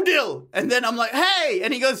 "Go Dill!" And then I'm like, "Hey!"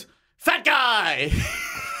 And he goes, "Fat guy."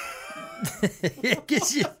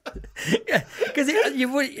 Because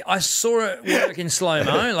I saw it work in slow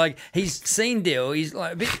mo. Like he's seen Dill, he's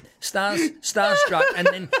like a bit starstruck, and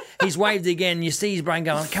then he's waved again. You see his brain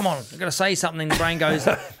going, "Come on, I've got to say something." The brain goes,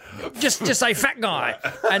 "Just say fat guy,"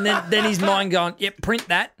 and then his mind going, "Yep, print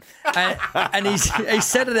that," and he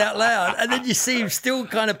said it out loud, and then you see him still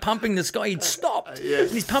kind of pumping the sky. He'd stopped,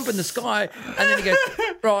 and he's pumping the sky, and then he goes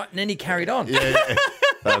right, and then he carried on. Yeah.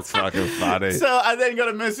 That's fucking funny. So I then got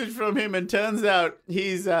a message from him, and turns out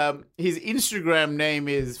his Instagram name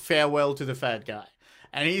is Farewell to the Fat Guy.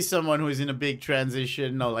 And he's someone who's in a big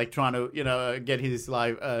transition, or like trying to, get his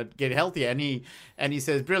life, get healthier. And he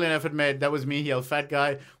says, "Brilliant effort, mate. That was me, yelled Fat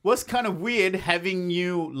Guy. Was kind of weird having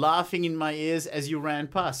you laughing in my ears as you ran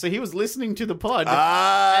past." So he was listening to the pod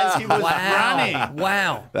as he was running.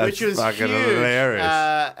 Wow. That's which was fucking huge. hilarious.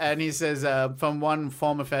 And he says, from one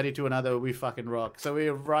former fatty to another, we fucking rock. So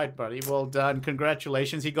we're right, buddy. Well done.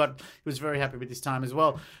 Congratulations. He was very happy with his time as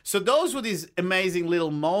well. So those were these amazing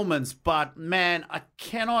little moments. But man, I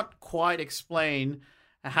cannot quite explain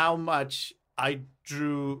how much I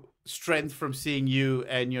drew strength from seeing you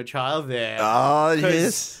and your child there. Oh,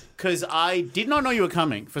 yes. Because I did not know you were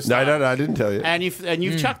coming. For No, starters. I didn't tell you. And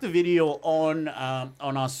you've chucked the video on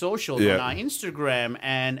our socials, on our Instagram,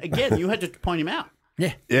 and again, you had to point him out.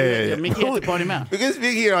 Yeah. Yeah. Mickey had to point him out. Because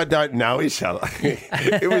Vicky and I don't know each other.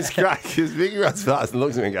 It was great because Vicky runs past and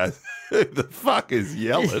looks at me and goes, "Who the fuck is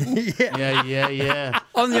yelling?" Yeah.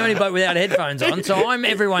 I'm the only bloke without headphones on, so I'm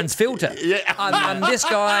everyone's filter. And this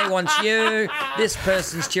guy wants you. This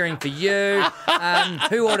person's cheering for you.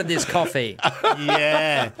 Who ordered this coffee?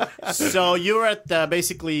 Yeah. So you were at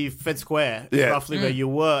basically Fed Square, roughly where you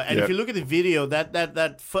were. And if you look at the video,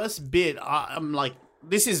 that first bit, I'm like,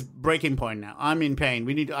 this is breaking point now. I'm in pain.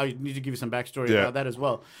 I need to give you some backstory about that as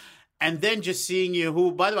well. And then just seeing you,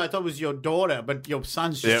 who, by the way, I thought was your daughter, but your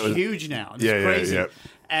son's just huge now. It's crazy. Yeah.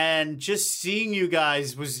 And just seeing you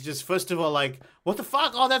guys was just, first of all, like, what the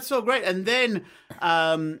fuck? Oh, that's so great. And then,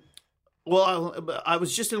 I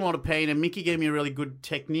was just in a lot of pain, and Mickey gave me a really good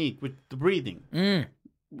technique with the breathing.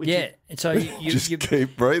 So you just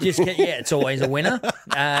keep breathing. It's always a winner.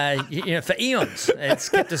 For eons, it's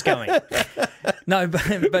kept us going. No,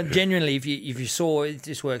 but genuinely, if you saw it,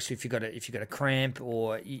 this works. If you got a cramp,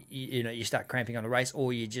 or you start cramping on a race,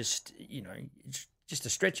 or you just just a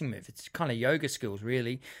stretching move. It's kind of yoga skills,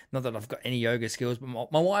 really. Not that I've got any yoga skills, but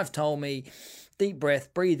my wife told me, deep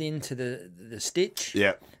breath, breathe into the stitch.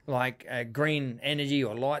 Yeah. Like green energy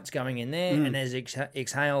or lights going in there, and as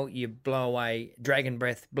exhale, you blow away, dragon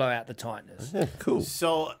breath, blow out the tightness. Yeah, cool.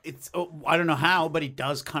 So it's, I don't know how, but it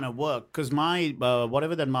does kind of work, because my,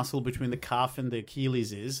 whatever that muscle between the calf and the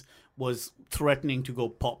Achilles was threatening to go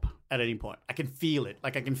pop. at any point. I can feel it.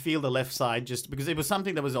 Like I can feel the left side just because it was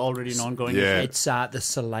something that was already an ongoing Yeah. issue. It's the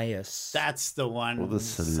Soleus. That's the one. Well, the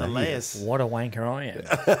Soleus. What a wanker I am.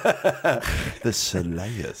 The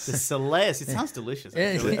Soleus. The Soleus. It sounds delicious. Yeah.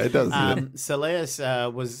 Actually. It does.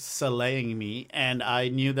 Soleus was soleilling me, and I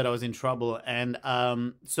knew that I was in trouble. And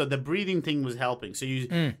so the breathing thing was helping. So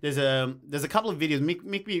there's a couple of videos.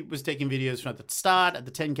 Mickey was taking videos from at the start, at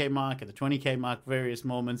the 10K mark, at the 20K mark, various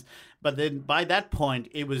moments. But then by that point,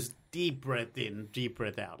 it was deep breath in, deep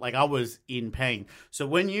breath out. Like I was in pain. So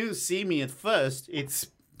when you see me at first, it's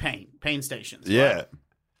pain stations. Yeah. Right?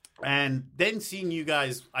 And then seeing you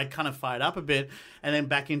guys, I kind of fired up a bit and then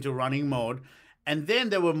back into running mode. And then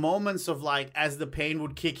there were moments of like, as the pain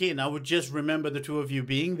would kick in, I would just remember the two of you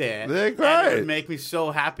being there. They're And it great. would make me so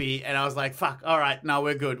happy. And I was like, fuck, all right, now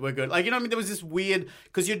we're good. Like, you know what I mean? There was this weird,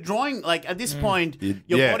 because you're drawing, like at this point,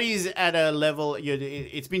 your yeah. body is at a level,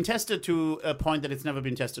 it's been tested to a point that it's never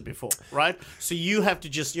been tested before, right? So you have to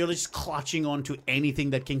you're just clutching onto anything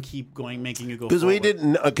that can keep going, making you go Because forward. we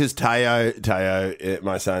didn't, because Teo,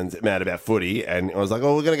 my son's mad about footy, and I was like,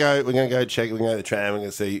 oh, we're gonna go check, we're gonna go to the tram, we're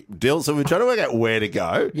gonna see Dill. So we're trying to work out where to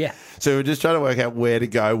go. Yeah. So we're just trying to work out where to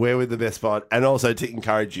go, where was the best spot, and also to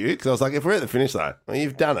encourage you, because I was like, if we're at the finish line, well,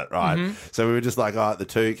 you've done it, right? Mm-hmm. So we were just like, at the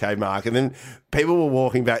 2K mark, and then people were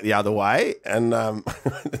walking back the other way, and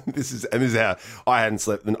this is how I hadn't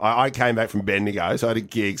slept. And I came back from Bendigo, so I had a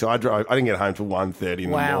gig, so I didn't get home till 1:30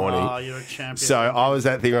 in the morning. Oh, you're a champion. So I was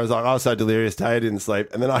that thing where I was like, I was so delirious, Tay didn't sleep.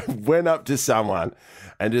 And then I went up to someone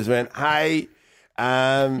and just went, hey,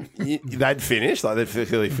 they'd finished, like they'd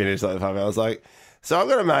clearly finished like the pub. I was like, so I've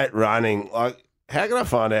got a mate running, like, how can I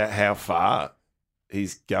find out how far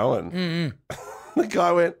he's going? The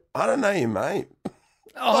guy went, I don't know you, mate.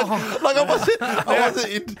 Like I wasn't.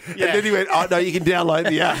 And then he went, "Oh no, you can download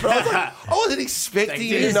the app." But I was like, I wasn't expecting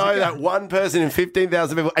you to know that one person in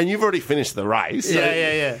 15,000 people, and you've already finished the race. So,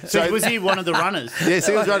 Yeah. So was he one of the runners? Yeah,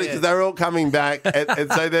 so he was running because they were all coming back,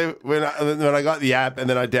 and so when I got the app and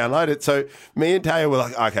then I downloaded, so me and Taya were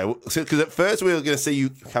like, okay, because at first we were going to see you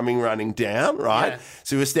coming running down, right? Yeah.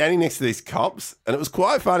 So we were standing next to these cops, and it was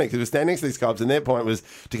quite funny because we were standing next to these cops, and their point was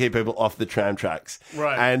to keep people off the tram tracks,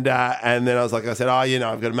 Right? And then I said, oh, you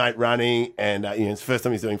know, I've got a mate running, and it's the first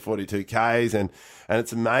time he's doing 42 Ks, and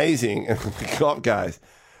it's amazing. And the cop goes,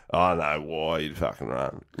 I know why you'd fucking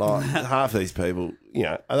run. Like half these people, you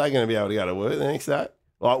know, are they going to be able to go to work the next day?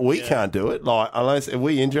 Like we can't do it. Like unless if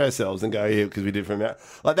we injure ourselves and go here because we did from out.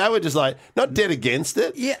 Like they were just like not dead against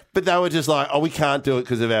it. Yeah. But they were just like, oh, we can't do it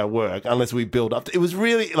because of our work unless we build up. It was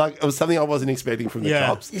really like it was something I wasn't expecting from the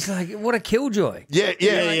cops. It's like, what a killjoy. Yeah.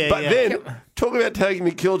 But then talk about taking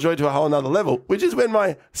the killjoy to a whole nother level, which is when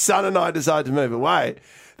my son and I decided to move away.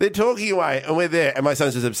 They're talking away and we're there, and my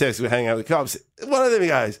son's just obsessed with hanging out with the cops. One of them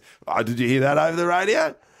goes, oh, did you hear that over the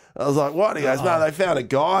radio? I was like, what? He goes, no, they found a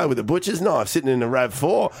guy with a butcher's knife sitting in a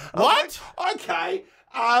RAV4. What? Like, okay.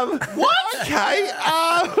 What? Okay.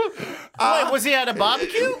 Wait, was he at a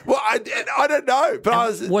barbecue? Well, I don't know, but I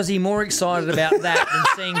was... Was he more excited about that than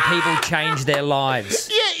seeing people change their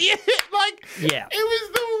lives? Yeah. Like, Yeah. it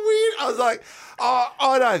was the weird... I was like, oh,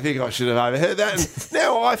 I don't think I should have overheard that. And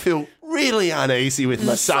now I feel really uneasy with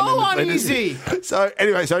my son. So and uneasy. So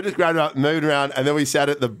anyway, so I just grabbed him up, moved around, and then we sat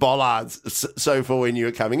at the bollards so for when you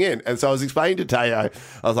were coming in. And so I was explaining to Teo,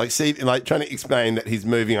 I was like, see, like trying to explain that he's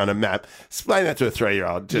moving on a map. Explain that to a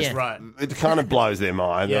 3-year-old. Just Yeah. Right. It kind of blows their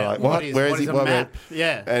mind. Yeah. They're like, what? Where is he? a What- map?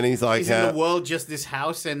 Yeah. And he's like, he's in the world, just this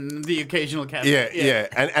house and the occasional cabin. yeah.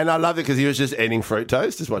 And I loved it because he was just eating fruit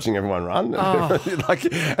toast, just watching everyone run.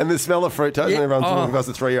 And the smell of fruit toast, and everyone's walking past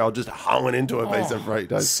the 3-year-old just hung into a piece of fruit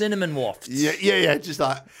toast. Cinnamon wafts. Yeah, just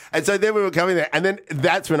like, and so then we were coming there, and then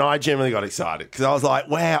that's when I generally got excited because I was like,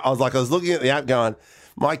 wow, I was looking at the app going,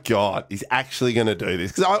 my God, he's actually going to do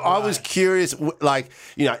this. Because I was curious, like,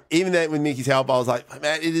 you know, even then with Mickey's help, I was like,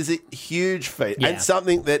 man, it is a huge feat and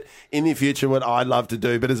something that in the future what I'd love to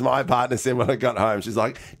do. But as my partner said when I got home, she's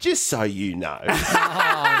like, just so you know,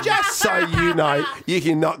 just so you know, you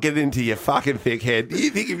cannot get it into your fucking thick head. You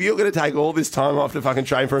think if you're going to take all this time off to fucking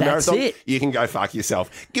train for a That's marathon, it. you can go fuck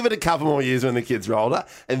yourself. Give it a couple more years when the kid's are older,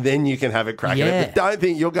 and then you can have a crack at it. But don't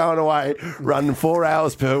think you're going away running 4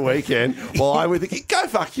 hours per weekend while I'm with the kid. Go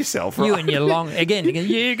fuck yourself. Right? You and your long, again,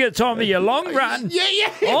 you get time for your long run. Yeah.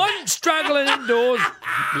 I'm struggling indoors.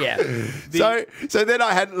 Yeah. So then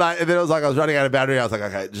I had like, and then I was running out of battery. I was like,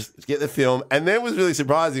 okay, just get the film. And then what was really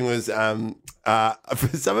surprising was,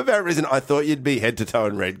 for some apparent reason, I thought you'd be head to toe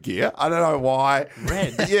in red gear. I don't know why.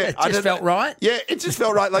 Red? Yeah. It just felt right? Yeah, it just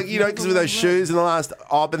felt right. Like, you know, because with those shoes in the last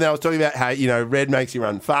but then I was talking about how, you know, red makes you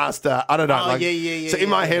run faster. I don't know. Oh, yeah. So in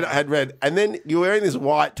my head, I had red. And then you're wearing this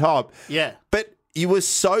white top. Yeah. But you were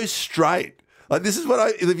so straight. Like this is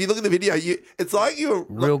what if you look at the video, it's like you were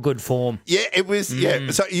Real good form. Yeah, it was.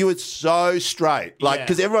 Yeah, so you were so straight, like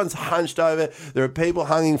because everyone's hunched over. There are people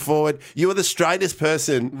hanging forward. You were the straightest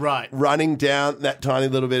person, running down that tiny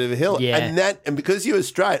little bit of a hill. Yeah, and because you were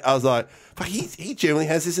straight, I was like, fuck, he generally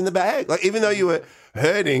has this in the bag. Like even though you were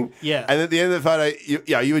hurting, and at the end of the photo,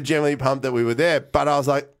 you were generally pumped that we were there. But I was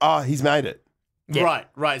like, oh, he's made it. Yeah.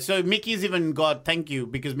 Right. So Mickey's even got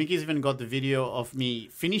because Mickey's even got the video of me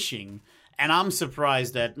finishing. And I'm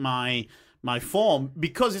surprised at my form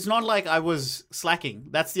because it's not like I was slacking.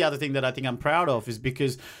 That's the other thing that I think I'm proud of is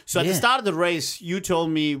because at the start of the race, you told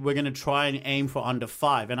me we're going to try and aim for under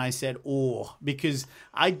 5. And I said, because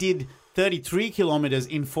I did 33 kilometers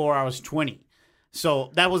in 4 hours 20. So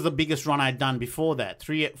that was the biggest run I'd done before that.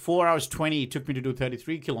 4 hours 20 it took me to do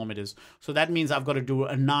 33 kilometers. So that means I've got to do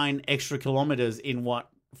 9 extra kilometers in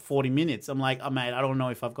 40 minutes. I'm like, oh, mate, I don't know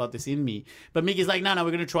if I've got this in me. But Mickey's like, no,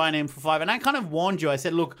 we're going to try and aim for 5. And I kind of warned you. I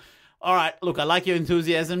said, look, I like your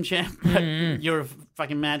enthusiasm, champ, but you're a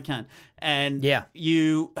fucking mad cunt. And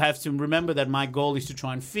you have to remember that my goal is to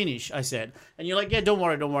try and finish, I said. And you're like, yeah, don't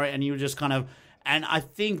worry. And you just kind of... And I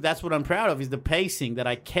think that's what I'm proud of is the pacing that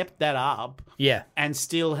I kept that up. Yeah. And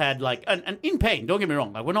still had and in pain. Don't get me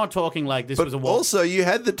wrong. Like we're not talking like this was a walk. Also, you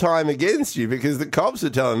had the time against you because the cops are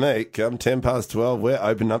telling me, come 10 past 12, we're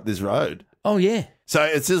opening up this road. Oh, yeah. So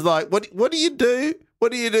it's just like, what do you do?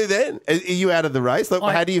 What do you do then? Are you out of the race? Like,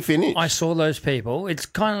 how do you finish? I saw those people. It's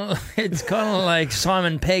kind of like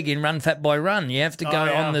Simon Pegg in Run Fat Boy Run. You have to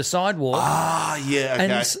go on the sidewalk. Ah, yeah, okay.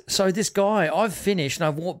 And so this guy, I've finished and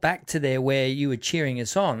I've walked back to there where you were cheering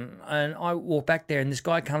us on, and I walk back there and this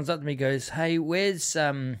guy comes up to me and goes, "Hey, where does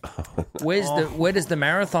the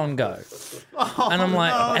marathon go?" And I'm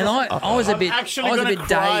like, and I was a bit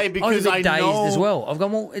dazed as well. I've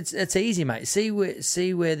gone, well, it's easy, mate. See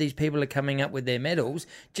where these people are coming up with their medals.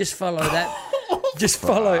 Just follow that. Just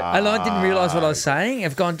follow. And I didn't realise what I was saying.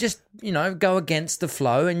 I've gone, just, go against the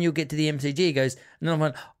flow and you'll get to the MCG. He goes, and then I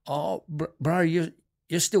went, oh, bro, you're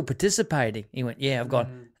still participating. He went, yeah. I've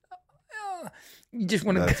gone, you just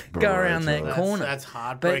want to go around that corner. That's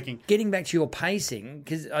heartbreaking. But getting back to your pacing,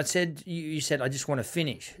 because I said, you said, I just want to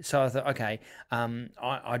finish. So I thought, okay,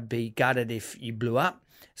 I'd be gutted if you blew up.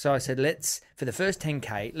 So I said, for the first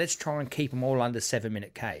 10K, let's try and keep them all under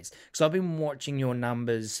 7-minute Ks. Because I've been watching your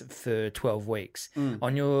numbers for 12 weeks.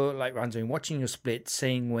 On your late runs, I've been watching your split,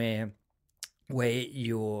 seeing where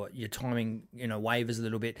your timing, wavers a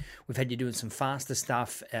little bit. We've had you doing some faster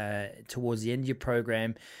stuff towards the end of your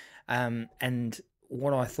program. And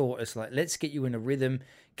what I thought is let's get you in a rhythm,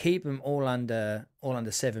 keep them all under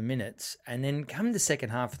 7 minutes. And then come the second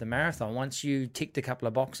half of the marathon, once you ticked a couple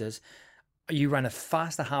of boxes, you run a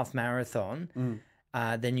faster half marathon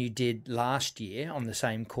than you did last year on the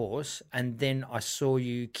same course. And then I saw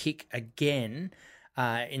you kick again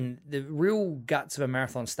in the real guts of a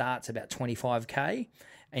marathon starts about 25K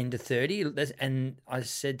into 30. And I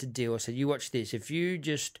said to Dill, I said, you watch this. If you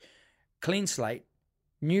just clean slate,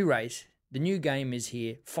 new race, the new game is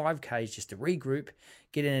here, 5Ks just to regroup,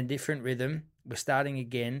 get in a different rhythm. We're starting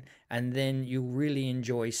again, and then you'll really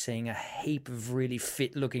enjoy seeing a heap of really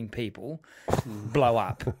fit-looking people blow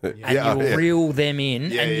up, and you'll reel them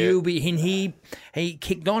in, and you'll be. And he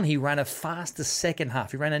kicked on. He ran a faster second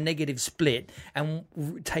half. He ran a negative split, and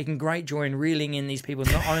taking great joy in reeling in these people.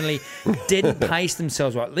 Not only didn't pace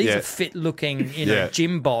themselves right. These are fit-looking,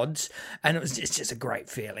 gym bods, and it's just a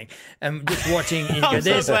great feeling. And just watching, I'm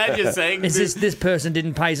so glad you're saying this person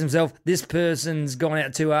didn't pace himself. This person's gone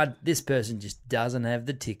out too hard. This person just doesn't have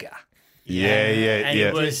the ticker.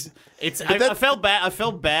 It was. I felt bad. I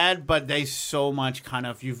felt bad, but there's so much kind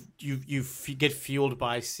of you get fueled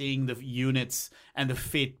by seeing the units and the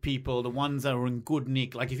fit people, the ones that are in good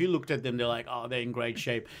nick. Like if you looked at them, they're like, oh, they're in great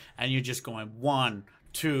shape, and you're just going 1,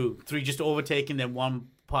 2, 3, just overtaking them one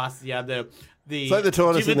past the other. It's like the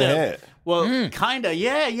tortoise in the hare. Well, kind of,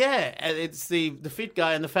 yeah. And it's the fit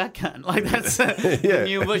guy and the fat guy. Like that's the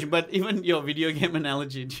new version. But even your video game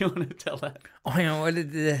analogy, do you want to tell that? Oh,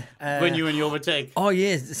 when you overtake. Oh,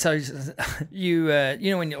 yeah. So you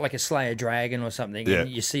when you're like a Slayer dragon or something, and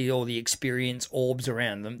you see all the experience orbs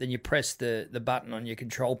around them, then you press the button on your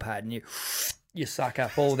control pad and you suck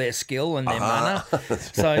up all their skill and their mana.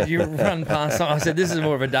 So you run past. I said this is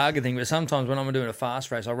more of a Darga thing, but sometimes when I'm doing a fast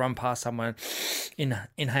race, I run past someone,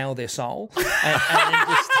 inhale their soul, and then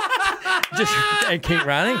just keep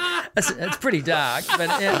running. It's pretty dark, but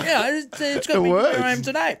it's got to be where I am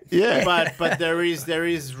today. Yeah, but there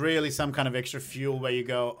is really some kind of extra fuel where you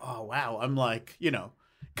go, oh wow, I'm like,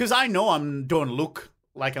 because I know I'm don't look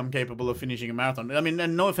like I'm capable of finishing a marathon. I mean,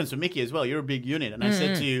 and no offense to Mickey as well. You're a big unit. And I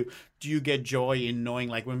said to you, do you get joy in knowing,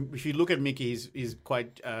 like, if you look at Mickey, he's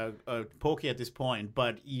quite porky at this point,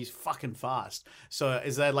 but he's fucking fast. So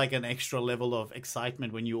is that like an extra level of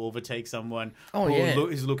excitement when you overtake someone who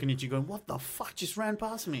is looking at you going, what the fuck just ran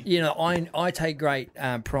past me? You know, I take great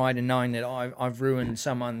pride in knowing that I've ruined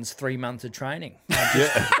someone's 3 months of training.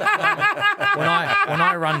 When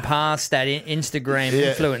I run past that Instagram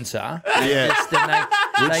influencer,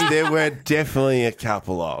 which there were definitely a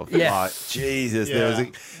couple of. Yeah. Like, Jesus, there was.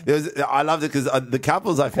 I loved it because the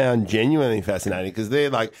couples I found genuinely fascinating because they're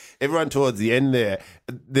like everyone towards the end there.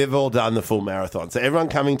 They've all done the full marathon, so everyone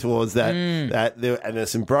coming towards that. And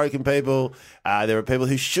there's some broken people. There are people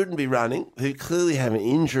who shouldn't be running, who clearly have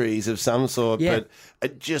injuries of some sort,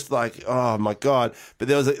 but just like, oh my God. But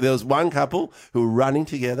there was one couple who were running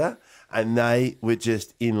together, and they were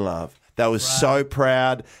just in love. They were so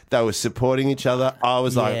proud. They were supporting each other. I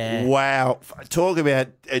was like, wow, talk about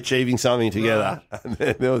achieving something together. Right. And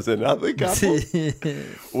then there was another couple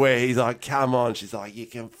where he's like, come on. She's like, you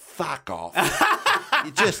can fuck off.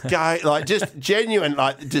 You just go, like, just genuine,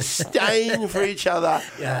 like, just staying for each other.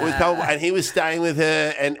 With people, and he was staying with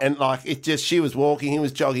her, and like, it just, she was walking, he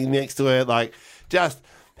was jogging next to her, like, just...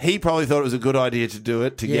 He probably thought it was a good idea to do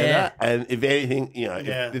it together. Yeah. And if anything, you know,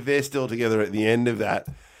 if they're still together at the end of that,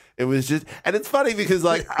 it was just... And it's funny because,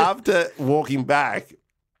 like, after walking back,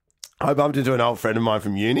 I bumped into an old friend of mine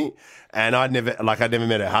from uni, and I'd never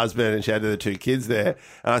met her husband, and she had the 2 kids there.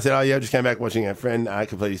 And I said, oh, yeah, I just came back watching our friend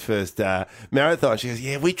complete his first marathon. She goes,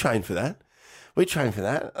 yeah, we trained for that.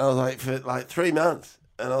 And I was like, for like 3 months.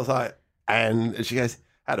 And I was like... And she goes,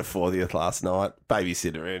 had a 40th last night,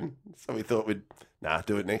 babysitter in. So we thought we'd...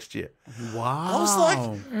 do it next year. Wow! I was like,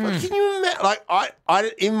 can you imagine? Like, I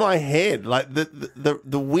in my head, like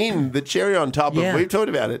the win, the cherry on top of we've talked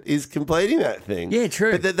about it is completing that thing. Yeah,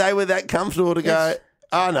 true. But that they were that comfortable to go.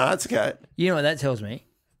 Oh no, it's okay. You know what that tells me?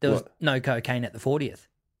 There was no cocaine at the 40th.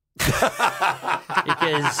 Because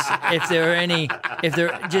if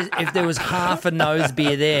there was half a nose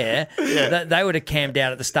beer there, they would have camped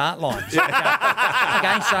out at the start line.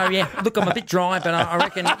 Okay, so look, I'm a bit dry, but I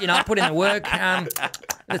reckon I put in the work.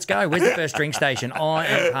 Let's go. Where's the first drink station? I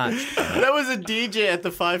am punched. There was a DJ at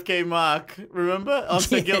the 5K mark. Remember, on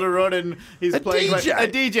St Kilda Road, and he's playing like a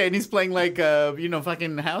DJ, and he's playing like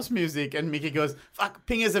fucking house music, and Mickey goes, "Fuck,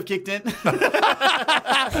 pingers have kicked in."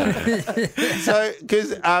 So,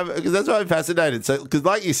 because that's why I'm fascinated. So, because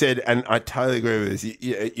like you said, and I totally agree with this.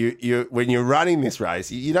 You when you're running this race,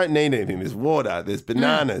 you don't need anything. There's water. There's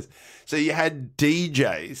bananas. So you had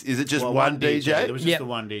DJs. Is it just one DJ? There was just the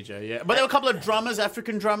one DJ, yeah. But there were a couple of drummers,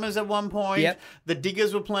 African drummers at one point. Yep. The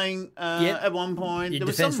Diggers were playing at one point. Your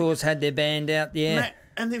Defence Force had their band out,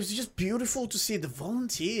 and it was just beautiful to see the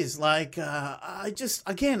volunteers. Like,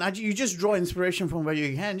 you just draw inspiration from where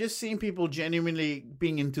you can. Just seeing people genuinely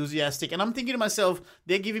being enthusiastic. And I'm thinking to myself,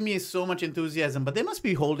 they're giving me so much enthusiasm, but they must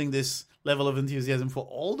be holding this level of enthusiasm for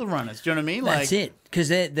all the runners. Do you know what I mean? That's it.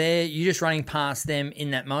 Because you're just running past them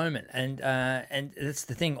in that moment. And that's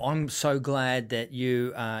the thing. I'm so glad that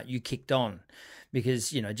you kicked on. Because,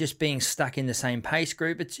 just being stuck in the same pace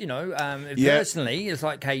group, it's, personally, it's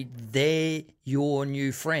like, hey, they're your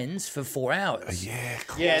new friends for 4 hours. Yeah,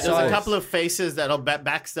 cool. Yeah, there's a couple of faces that are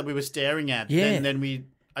backs that we were staring at. Yeah. And then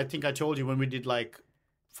I think I told you when we did like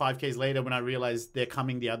 5Ks later, when I realized they're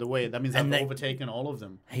coming the other way, that means I've overtaken all of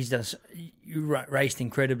them. You raced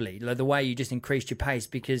incredibly. Like the way you just increased your pace,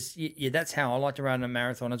 because that's how I like to run a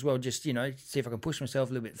marathon as well. Just, see if I can push myself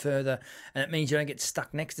a little bit further. And it means you don't get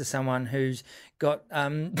stuck next to someone who's got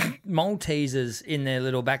Maltesers in their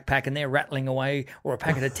little backpack and they're rattling away, or a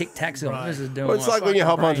packet of Tic Tacs on. This is doing it's like when you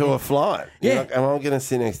hop onto a flight. You're like, am I going to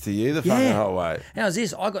sit next to you the fucking whole way? How's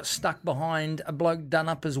this? I got stuck behind a bloke done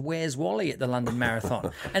up as Where's Wally at the London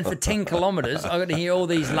Marathon. And for 10 kilometres, I got to hear all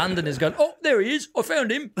these Londoners going, oh, there he is. I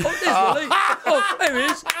found him. Oh, there's Wally. Oh, there he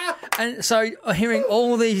is. And so hearing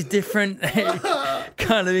all these different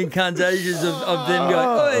kind of incantations of them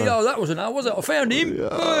going, oh, that wasn't that, was it? I found him.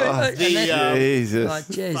 Jesus. Like,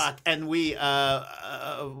 fuck. And we,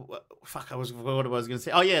 I forgot what I was going to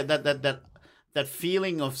say. Oh, yeah, that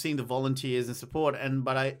feeling of seeing the volunteers and support.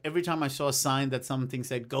 But every time I saw a sign that something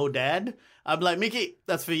said, go dad, I'm like, Mickey,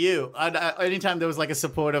 that's for you. Anytime there was like a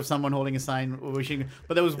support of someone holding a sign wishing,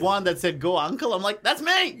 but there was one that said, go uncle. I'm like, that's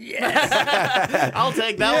me. Yes. I'll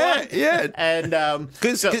take that one. Yeah. And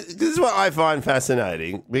because this is what I find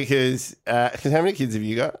fascinating, because how many kids have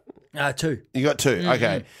you got? 2. You got 2. Mm-hmm.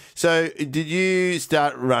 Okay. So did you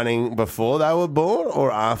start running before they were born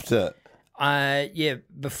or after?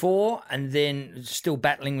 before, and then still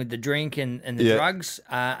battling with the drink and the drugs,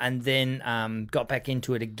 and then got back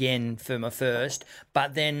into it again for my first,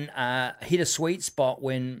 but then hit a sweet spot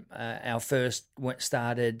when our first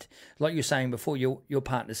started. Like you were saying before, your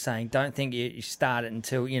partner's saying, don't think you start it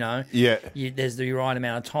until, there's the right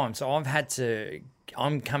amount of time. So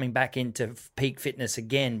I'm coming back into peak fitness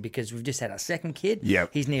again because we've just had our second kid.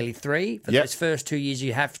 Yep. He's nearly 3. For those first 2 years,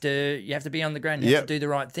 you have to be on the ground. You have to do the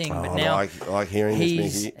right thing. But now I like hearing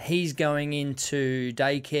this, Mickey. He's going into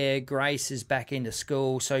daycare. Grace is back into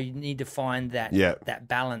school. So you need to find that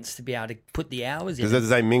balance to be able to put the hours in. Because as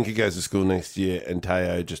I say, Minka goes to school next year and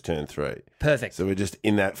Teo just turned 3. Perfect. So we're just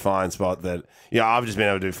in that fine spot that, I've just been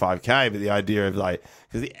able to do 5K, but the idea of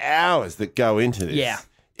because the hours that go into this.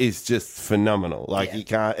 Is just phenomenal. You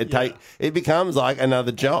can't. It becomes like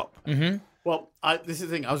another job. Mm-hmm. Well, this is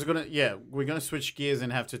the thing. We're gonna switch gears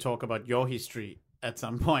and have to talk about your history at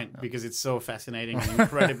some point because it's so fascinating and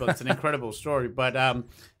incredible. It's an incredible story. But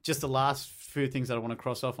just the last few things that I want to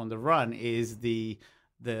cross off on the run is the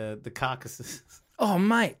carcasses. Oh,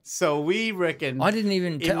 mate. So we reckon... I didn't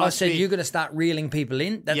even... I said, you're going to start reeling people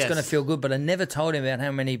in. That's going to feel good. But I never told him about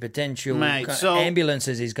how many potential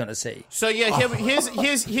ambulances he's going to see. So,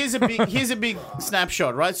 here's a big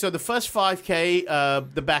snapshot, right? So, the first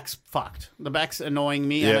 5K, the back's fucked. The back's annoying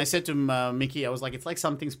me. And I said to Mickey, I was like, it's like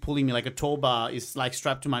something's pulling me, like a tow bar is like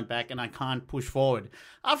strapped to my back and I can't push forward.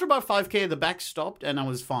 After about 5K, the back stopped and I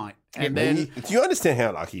was fine. And then, do you understand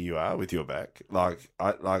how lucky you are with your back?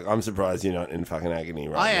 I'm surprised you're not in fucking agony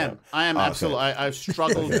right now. I am absolutely. I've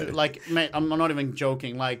struggled. Mate, I'm not even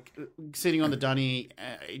joking. Sitting on the dunny,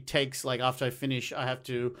 it takes after I finish, I have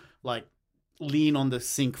to lean on the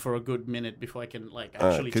sink for a good minute before I can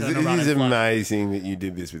actually turn around. Because it is amazing that you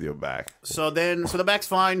did this with your back. So the back's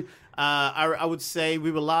fine. I would say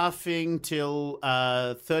we were laughing till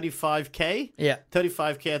 35K. Yeah.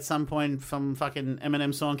 35K at some point some fucking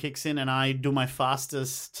Eminem song kicks in and I do my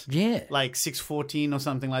fastest. Yeah. 6:14 or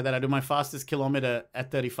something like that. I do my fastest kilometer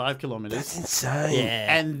at 35 kilometers. That's insane.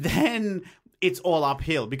 Yeah. And then it's all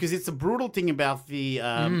uphill because it's a brutal thing about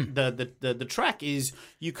the track is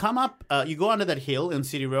you come up, you go under that hill in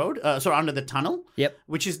City Road, under the tunnel,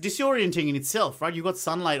 which is disorienting in itself, right? You got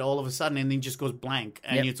sunlight all of a sudden and then it just goes blank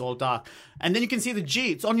and it's all dark. And then you can see the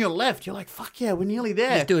G, it's on your left. You're like, fuck yeah, we're nearly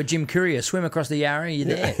there. Just do a Jim Courier, swim across the Yarra, you're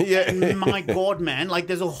there. Yeah. My God, man.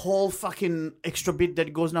 There's a whole fucking extra bit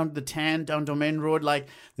that goes down to the Tan, down Domain Road.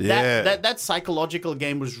 That psychological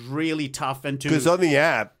game was really tough. Because on the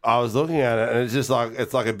app, I was looking at it and it's just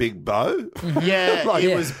it's like a big bow. Yeah,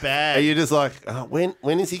 it was bad. And you're just like,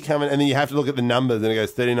 when is he coming? And then you have to look at the numbers and it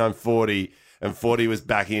goes 39.40 and 40 was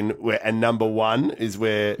back in and number 1 is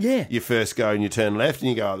where you first go and you turn left and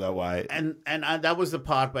you go up that way. And that was the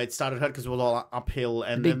part where it started hurt because it was all uphill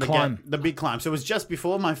and the big climb. So it was just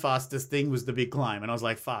before my fastest thing was the big climb and I was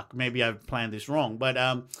like, fuck, maybe I've planned this wrong. But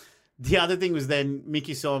the other thing was then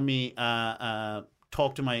Mickey saw me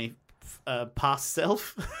talk to my past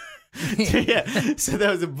self. So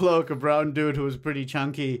there was a bloke, a brown dude who was pretty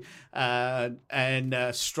chunky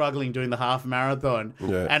and struggling doing the half marathon.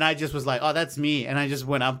 And I just was like, oh, that's me. And I just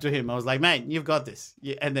went up to him. I was like, mate, you've got this.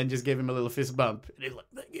 And then just gave him a little fist bump. And he's like,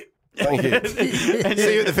 thank you. Thank you. And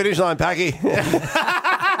see you at the finish line, Packy.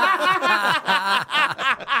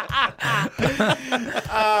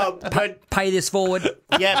 But pay this forward.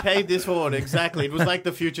 Yeah, pay this forward. Exactly. It was like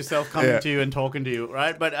the future self coming to you and talking to you,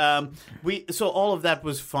 right? But so all of that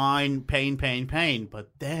was fine. Pain.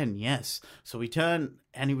 But then, so we turned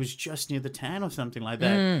and he was just near the Tan or something like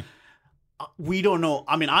that. We don't know.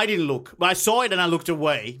 I mean, I didn't look. I saw it and I looked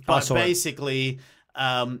away. But basically,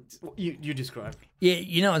 you described it.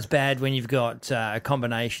 Yeah, it's bad when you've got a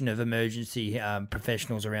combination of emergency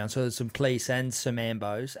professionals around. So there's some police and some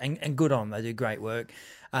ambos, and good on them. They do great work.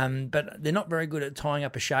 But they're not very good at tying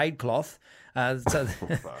up a shade cloth. No,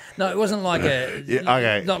 it wasn't like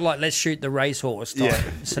not like let's shoot the racehorse type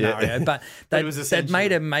scenario, but they'd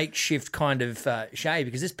made a makeshift kind of shade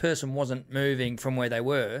because this person wasn't moving from where they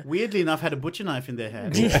were. Weirdly enough, had a butcher knife in their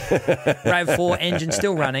hand. RAV4 engine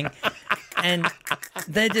still running. And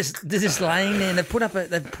they're just laying there, and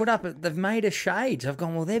they've made a shade. So I've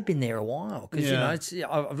gone, well, they've been there a while because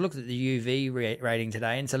I've looked at the UV rating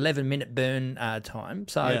today, and it's 11-minute burn time.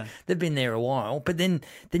 So they've been there a while. But then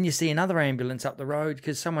you see another ambulance up the road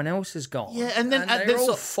because someone else has gone. Yeah, and then they're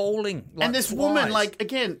all falling. And this woman,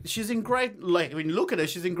 again, she's in great. When you look at her,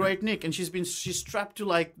 she's in great nick, and she's strapped to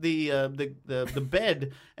the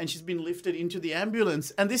bed, and she's been lifted into the ambulance.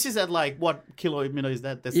 And this is at what kilometer is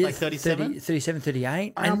that? That's 37. 37,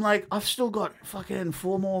 38. And I'm like, I've still got fucking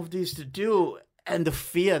 4 more of these to do. And the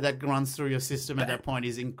fear that runs through your system at that point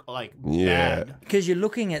is Yeah. bad. Because you're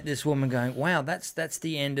looking at this woman going, wow, that's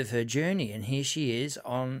the end of her journey, and here she is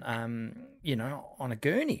on on a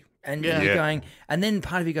gurney, and you're going, and then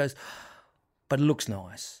part of you goes, but it looks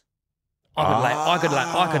nice.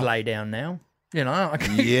 I could lay down now. You know,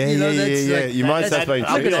 Yeah. You might have been.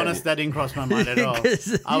 I'll be honest, that didn't cross my mind at all.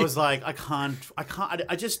 I was like, I can't.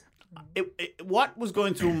 What was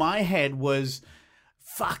going through my head was,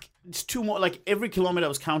 fuck, it's 2 more. Like every kilometer I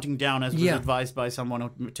was counting down, as was advised by someone who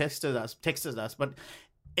texted us. But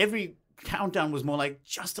every countdown was more like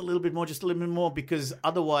just a little bit more, because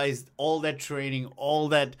otherwise all that training, all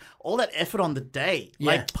that effort on the day,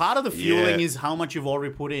 like part of the fueling is how much you've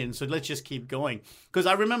already put in. So let's just keep going. Because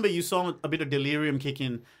I remember you saw a bit of delirium kick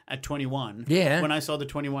in at 21. Yeah. When I saw the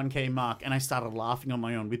 21K mark, and I started laughing on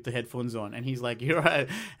my own with the headphones on, and he's like, "You're right,"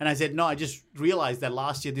 and I said, "No, I just realized that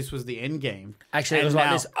last year this was the end game." Actually, it was like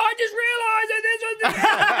this. I just realized that this was the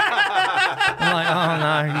I'm like, oh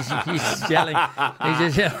no, he's yelling. He's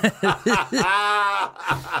just yelling.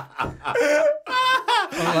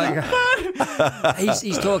 I'm like,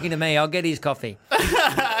 he's talking to me. I'll get his coffee.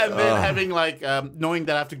 And then having knowing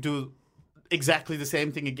that I have to do exactly the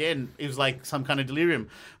same thing again, it was like some kind of delirium.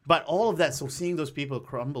 But all of that, so seeing those people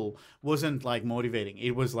crumble wasn't like motivating.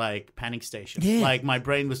 It was like panic station. Yeah. Like my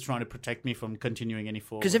brain was trying to protect me from continuing any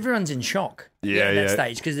forward. Because everyone's in shock at that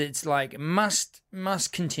stage. Because it's like must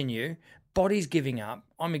continue. Body's giving up.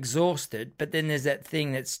 I'm exhausted. But then there's that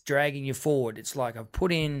thing that's dragging you forward. It's like I've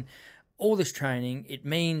put in all this training. It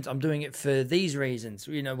means I'm doing it for these reasons,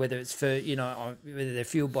 whether it's for, whether they're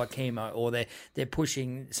fueled by chemo, or they're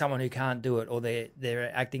pushing someone who can't do it, or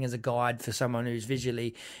they're acting as a guide for someone who's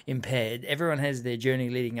visually impaired. Everyone has their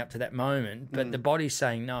journey leading up to that moment, but the body's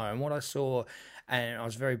saying no. And what I saw, and I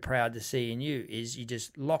was very proud to see in you, is you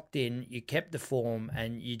just locked in, you kept the form,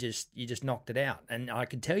 and you just knocked it out. And I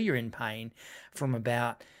could tell you're in pain from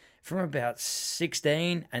about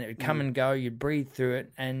 16, and it would come and go. You'd breathe through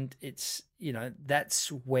it, and it's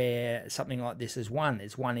that's where something like this is won.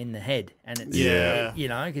 It's won in the head, and it's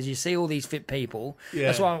because you see all these fit people. Yeah.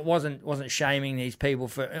 That's why I wasn't shaming these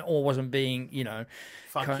people or wasn't being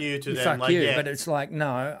fuck you to them. Fuck you, but it's like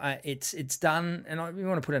no, it's done, and we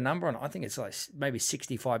want to put a number on it. I think it's like maybe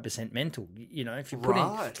 65% mental. If you put in,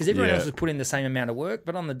 because everyone else has put in the same amount of work,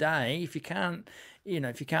 but on the day, if you can't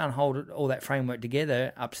hold all that framework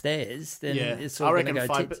together upstairs, then it's all going to go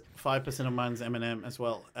tits. 5% of mine's Eminem as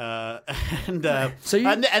well. And the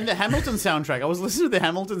Hamilton soundtrack. I was listening to the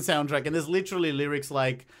Hamilton soundtrack, and there's literally lyrics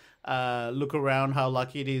like, look around how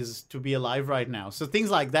lucky it is to be alive right now. So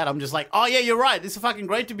things like that, I'm just like, oh yeah, you're right. It's fucking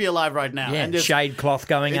great to be alive right now. Yeah, and shade cloth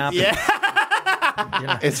going up. Yeah.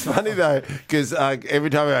 It's funny though, because every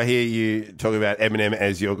time I hear you talk about Eminem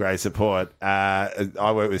as your great support,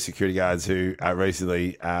 I work with security guards who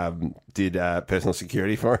recently did personal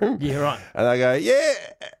security for him. Yeah, right. And I go,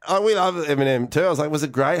 we love Eminem too. I was like, was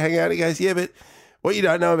it great hanging out? He goes, yeah, but what you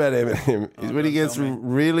don't know about Eminem is when he gets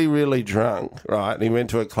really, really drunk, right? And he went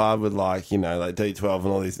to a club with like D12 and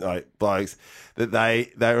all these blokes that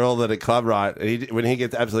they're all at a club, right? And when he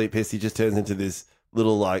gets absolutely pissed, he just turns into this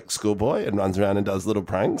little like schoolboy and runs around and does little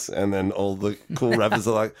pranks, and then all the cool rappers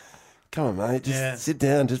are like, come on mate, just sit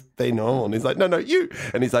down, just be normal. And he's like, no, you.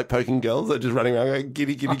 And he's like poking girls that are just running around going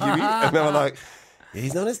giddy and then I'm like,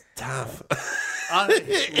 he's not as tough. I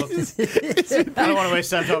don't want to waste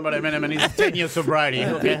time talking about Eminem, and he's 10 years sobriety.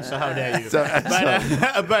 Okay, so how dare you?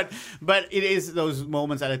 But it is those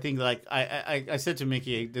moments that I think, like I said to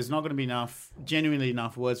Mickey, there's not going to be genuinely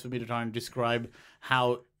enough words for me to try and describe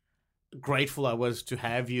how grateful I was to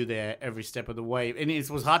have you there every step of the way. And it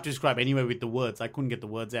was hard to describe anyway with the words. I couldn't get the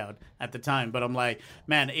words out at the time. But I'm like,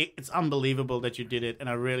 man, it's unbelievable that you did it. And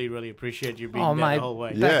I really, really appreciate you being there the whole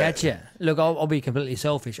way. Back at you. Look, I'll be completely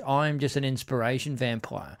selfish. I'm just an inspiration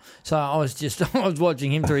vampire. So I was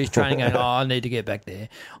watching him through his training going, I need to get back there.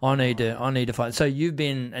 I need to fight. So you've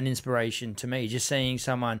been an inspiration to me, just seeing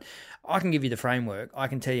someone. I can give you the framework. I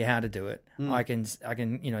can tell you how to do it. I can tell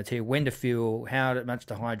you when to fuel, how much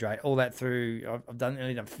to hydrate, all that through. I've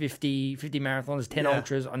done 50 marathons, 10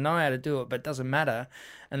 ultras. I know how to do it, but it doesn't matter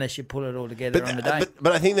unless you pull it all together on the day.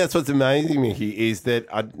 But I think that's what's amazing, Mickey, is that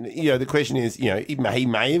the question is, he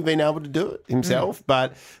may have been able to do it himself,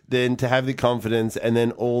 but then to have the confidence and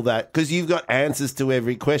then all that, because you've got answers to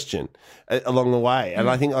every question along the way. And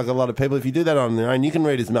I think like a lot of people, if you do that on their own, you can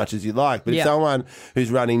read as much as you like. But if someone who's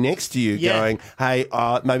running next to you going, hey,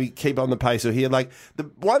 maybe keep on the pace or here, like the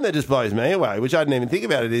one that just blows me away, which I didn't even think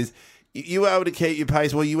about it, is you were able to keep your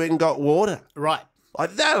pace while you went and got water. Right.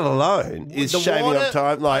 Like that alone is The shaving water- up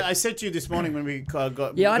time. Like I said to you this morning when we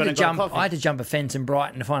got Yeah, I had gonna to jump. got coffee. I had to jump a fence in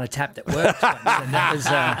Brighton to find a tap that worked. And that was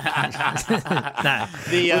no.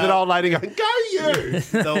 the, with an old lady going, "Go you,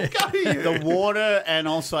 go you." the water and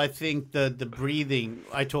also I think the breathing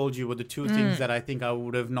I told you were the two Mm. things that I think I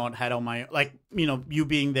would have not had on my like you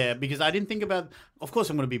being there because I didn't think about of course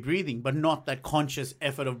I'm going to be breathing but not that conscious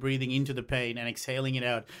effort of breathing into the pain and exhaling it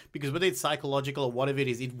out because whether it's psychological or whatever it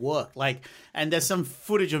is it worked like and there's some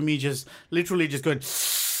footage of me just literally just going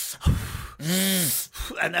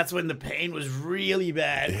and that's when the pain was really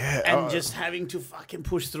bad and just having to fucking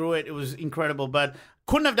push through it was incredible but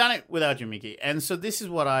couldn't have done it without you, Mickey. And so this is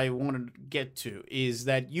what I wanted to get to is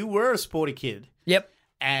that you were a sporty kid Yep.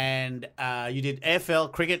 and you did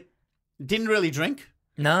AFL cricket, didn't really drink.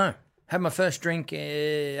 No. Had my first drink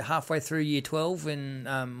halfway through year 12 in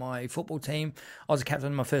my football team. I was a captain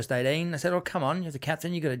in my first 18. I said, oh, come on, you're the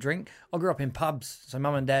captain, you got to drink. I grew up in pubs. So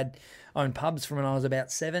mum and dad owned pubs from when I was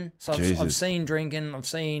about 7. So I've seen drinking. I've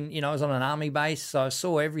seen, I was on an army base. So I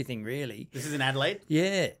saw everything really. This is in Adelaide?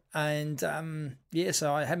 Yeah. And,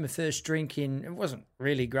 so I had my first drink it wasn't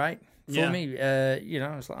really great for me. I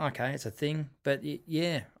was like, okay, it's a thing. But,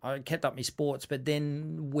 I kept up my sports. But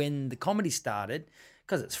then when the comedy started,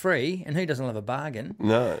 because it's free, and who doesn't love a bargain?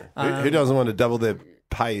 No, who doesn't want to double their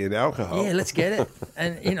pay in alcohol? Yeah, let's get it.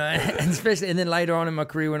 And and especially, and then later on in my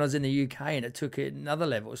career when I was in the UK, and it took it another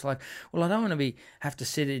level. It's like, well, I don't want to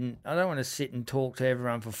sit and talk to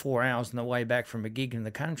everyone for 4 hours on the way back from a gig in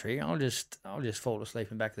the country. I'll just fall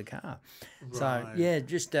asleep in the back of the car. Right. So yeah,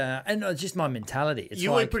 just and it's just my mentality. It's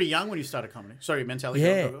you were pretty young when you started comedy. Sorry, mentality.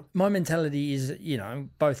 Yeah, my mentality is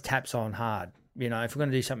both taps on hard. If we're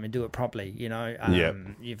going to do something, do it properly.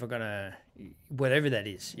 If we're going to, whatever that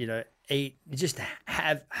is, eat, just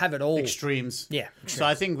have it all. Extremes. Yeah. So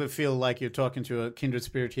I think we feel like you're talking to a kindred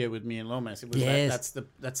spirit here with me and Lomas. It was that's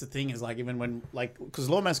the thing is like even when because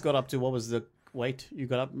Lomas got up to what was the weight you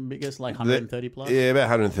got up biggest 130 plus? Yeah, about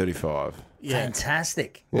 135. Yeah.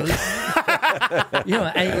 Fantastic. Well, you're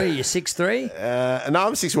 6'3"? No,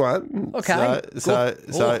 I'm 6'1". Okay. So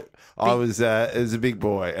I was a big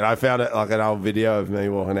boy, and I found it like an old video of me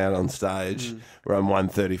walking out on stage where I'm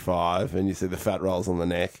 135, and you see the fat rolls on the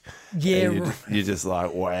neck. Yeah, you're just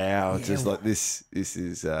like, wow, just like this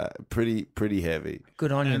is pretty heavy.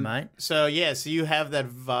 Good on you, mate. So you have that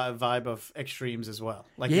vibe of extremes as well.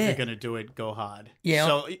 Like if you're gonna do it, go hard. Yeah.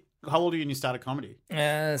 So how old are you when you started comedy?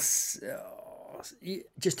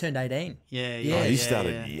 Just turned 18. Yeah. You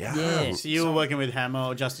started young. Yeah. So you were working with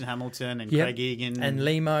Justin Hamilton and Craig Egan and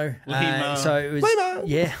Limo. So it was Limo.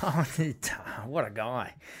 Yeah. What a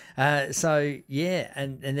guy. And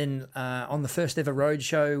then on the first ever road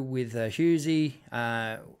show with Hughesy,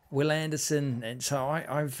 Will Anderson, and so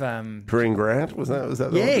I've Corinne Grant was that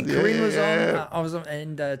the one? Corinne was on. I was on,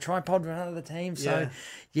 and Tripod ran out of the team. So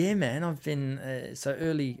man, I've been so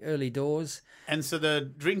early doors. And so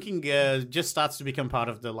the drinking just starts to become part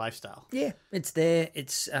of the lifestyle. Yeah, it's there.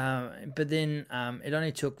 It's but then it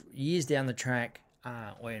only took years down the track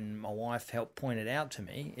when my wife helped point it out to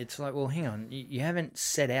me. It's like, well, hang on, you haven't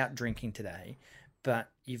set out drinking today, but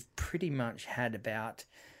you've pretty much had about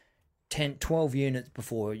 10, 12 units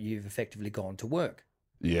before you've effectively gone to work.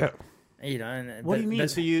 Yeah. What do you mean?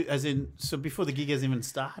 So before the gig has even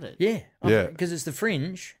started? Yeah. Yeah. Because it's the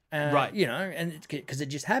Fringe, right? And because it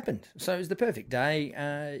just happened. So it was the perfect day.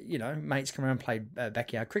 Mates come around and played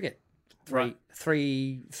backyard cricket.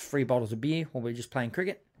 Three bottles of beer while we're just playing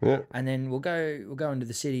cricket. Yeah. And then we'll go into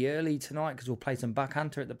the city early tonight because we'll play some buck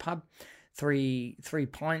hunter at the pub. Three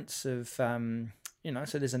pints of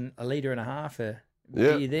so there's a litre and a half of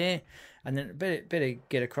beer there, and then better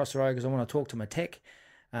get across the road because I want to talk to my tech.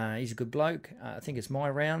 He's a good bloke. I think it's my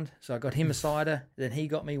round, so I got him a cider. Then he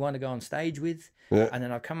got me one to go on stage with, and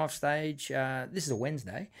then I've come off stage. This is a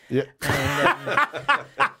Wednesday. Yeah.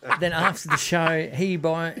 And then after the show, he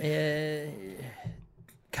buy a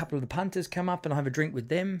couple of the punters come up, and I have a drink with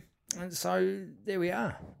them. And so there we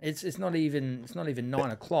are. It's not even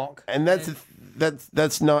 9 o'clock. And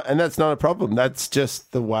that's not a problem. That's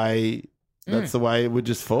just the way. That's the way it would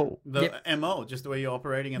just fall. The MO, just the way you're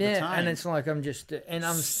operating at the time. And it's like I'm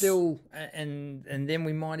still, and then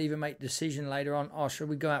we might even make the decision later on, should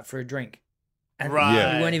we go out for a drink? And we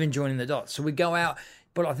weren't even joining the dots. So we go out,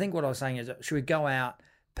 but I think what I was saying is, should we go out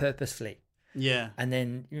purposefully? Yeah. And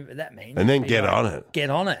then that means... And then it'd be get on it. Get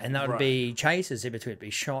on it. And that would Right. be chasers in between. It'd be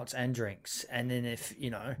shots and drinks. And then if,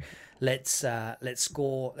 let's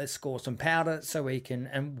score some powder so we can...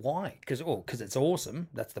 And why? Because it's awesome.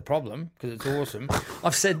 That's the problem, because it's awesome.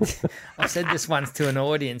 I've said this once to an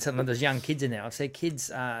audience, and there's young kids in there. I've said, kids,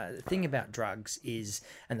 the thing about drugs is...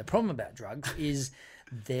 And the problem about drugs is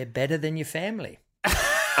they're better than your family.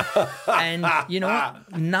 And you know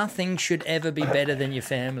what? Nothing should ever be better than your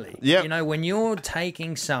family. Yep. When you're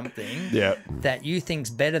taking something that you think's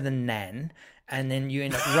better than Nan, and then you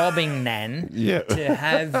end up robbing Nan to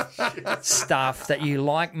have stuff that you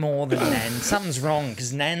like more than Nan, something's wrong,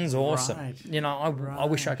 because Nan's awesome. Right. I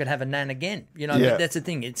wish I could have a Nan again. But that's the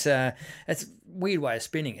thing. It's a weird way of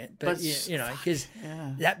spinning it, but because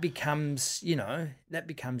that becomes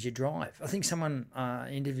your drive. I think someone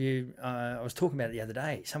interviewed. I was talking about it the other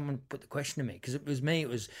day. Someone put the question to me, because it was me. It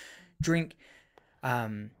was drink,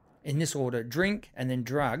 in this order: drink and then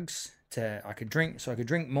drugs. I could drink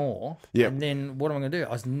more. And then what am I going to do? I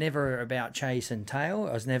was never about chase and tail.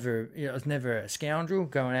 I was never a scoundrel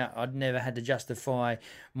going out. I'd never had to justify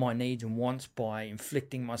my needs and wants by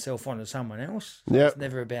inflicting myself onto someone else. Yep. It was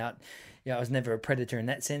never about, I was never a predator in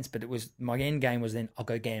that sense, but it was, my end game was then I'll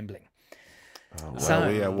go gambling. Oh, well,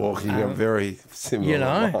 we are walking a very similar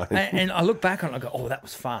line. And I look back on it and I go, that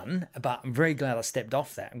was fun, but I'm very glad I stepped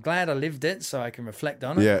off that. I'm glad I lived it so I can reflect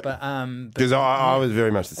on it. Yeah. Because I was very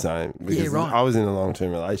much the same. Because right. I was in a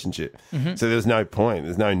long-term relationship. So there's no point.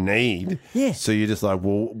 There's no need. Yeah. So you're just like,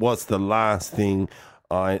 well, what's the last thing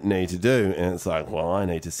I need to do? And it's like, well, I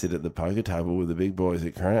need to sit at the poker table with the big boys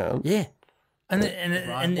at Crown. Yeah.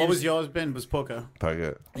 And what was yours, Ben? Was poker?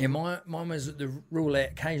 Poker. Yeah, mine was the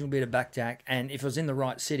roulette, occasional bit of blackjack, and if I was in the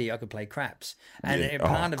right city, I could play craps. And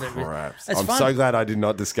part of it was craps. it's I'm fun. so glad I did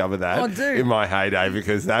not discover that Oh, dude. in my heyday,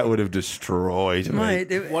 because that would have destroyed me.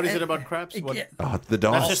 Mate, What is it about craps? What? Yeah. Oh, the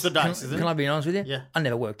dice. That's just the dice, isn't Can it? I be honest with you? Yeah. I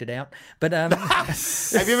never worked it out. But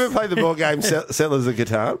Have you ever played the board game Settlers of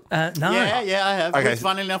Catan? no. Yeah, I have. Okay, It's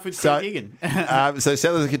funny enough with so- Craig Egan. So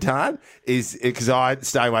Settlers of Catan is, because I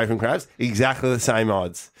stay away from craps, exactly the same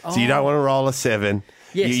odds. So you don't want to roll a 7.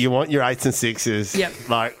 Yes. You want your 8s and 6s. Yep.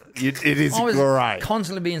 It is I was great.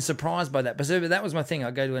 constantly being surprised by that. But that was my thing.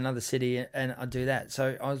 I'd go to another city and I'd do that.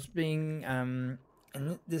 So I was being, and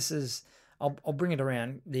this is, I'll bring it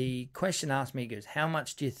around. The question asked me, goes, how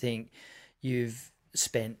much do you think you've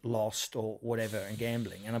spent, lost, or whatever in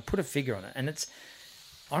gambling? And I put a figure on it, and it's,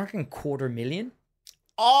 I reckon, $250,000.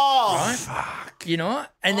 Oh, Right? Fuck. You know,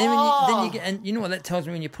 and then then you get, and you know what that tells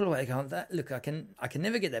me when you pull away. Go, look, I can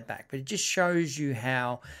never get that back, but it just shows you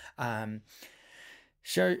how,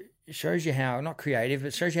 shows you how not creative,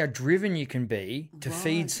 it shows you how driven you can be to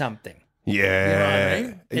feed something. Yeah. You know what I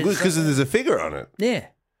mean? Because there's a figure on it. Yeah.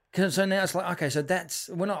 So now it's like, okay, so that's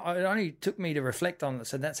it only took me to reflect on it.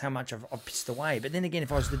 So that's how much I've pissed away. But then again,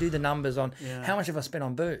 if I was to do the numbers on how much have I spent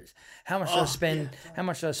on booze, how much do I spend, how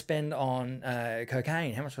much do I spend on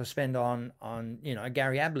cocaine, how much do I spend on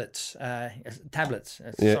Gary Ablett's tablets?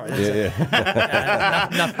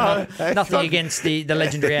 Nothing against the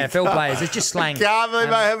legendary AFL players. It's just slang. Can't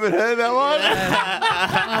believe I haven't heard that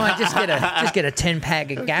one. Just get a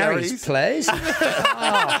 10-pack of Gary's, please.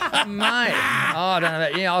 Oh, mate. Oh, I don't know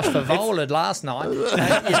about you. I was favolated last night.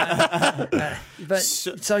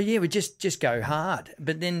 We just go hard.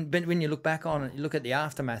 But when you look back on it, you look at the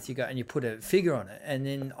aftermath, you go and you put a figure on it, and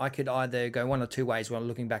then I could either go one or two ways while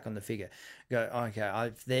looking back on the figure. Go,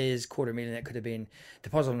 okay, there's $250,000 that could have been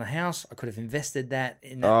deposited on the house. I could have invested that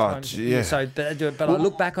in that time. Yeah. So, but I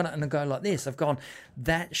look back on it and I go like this. I've gone,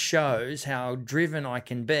 that shows how driven I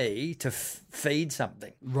can be to feed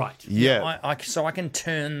something. right. Yeah. So I can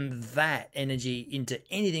turn that energy into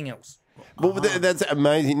anything else. Well, that's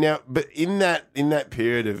amazing. Now, but in that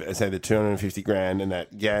period of, say, the $250,000 and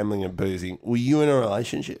that gambling and boozing, were you in a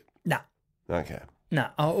relationship? No. Okay. No.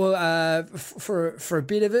 For a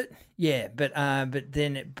bit of it, yeah. But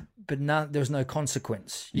then there was no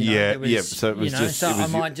consequence. Yeah. So it was just. So it was I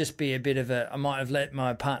might just be a bit of I might have let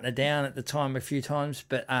my partner down at the time a few times,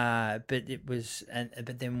 but it was.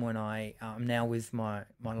 But then when I'm now with my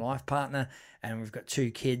life partner and we've got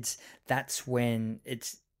 2 kids, that's when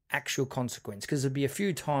it's actual consequence. Because there'd be a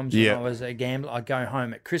few times when I was a gambler, I'd go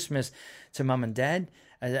home at Christmas to mum and dad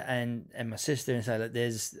and my sister and say, look,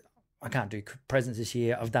 I can't do presents this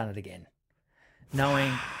year. I've done it again.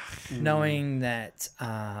 Knowing that,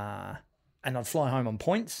 and I'd fly home on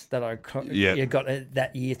points that I got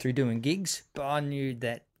that year through doing gigs. But I knew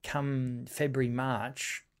that come February,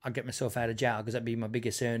 March, I'd get myself out of jail because that'd be my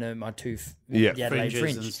biggest earner, my 2 Adelaide Fringes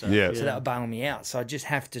Fringe. and stuff. Yeah. So that would bail me out. So I just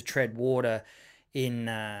have to tread water in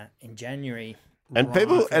January. And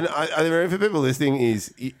people, and I mean, for people listening,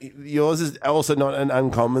 yours is also not an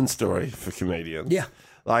uncommon story for comedians. Yeah.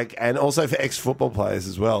 Like, and also for ex-football players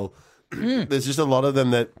as well. There's just a lot of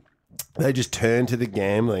them that they just turn to the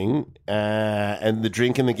gambling and the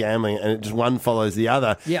drink and the gambling, and it just one follows the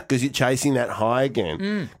other. Yeah. Because you're chasing that high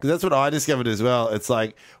again. Because that's what I discovered as well. It's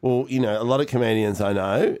like, well, you know, a lot of comedians I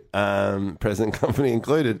know, present company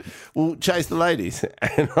included, will chase the ladies,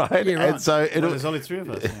 right? Yeah, right. And so There's only three of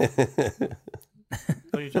us.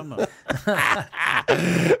 What are you talking about?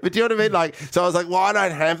 But do you know what I mean? Like, so I was like, well, I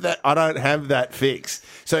don't have that fix.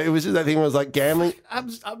 So it was just that thing where I was like, gambling.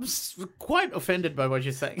 I'm quite offended by what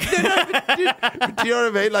you're saying. Do you know what I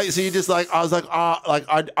mean? Like, so you just like, I was like,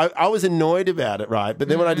 I was annoyed about it, right? But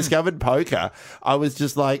then when I discovered poker, I was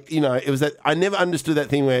just like, you know, it was that I never understood that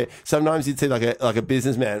thing where sometimes you'd see like a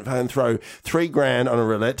businessman throw $3,000 on a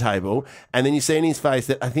roulette table, and then you see in his face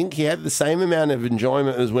that I think he had the same amount of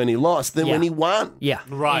enjoyment as when he lost than when he won. Yeah,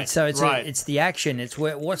 Right, And so it's right. it's the action. It's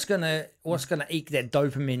what's gonna eke that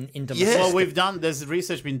dopamine into my Well, system. there's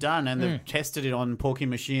research been done, and they've tested it on poker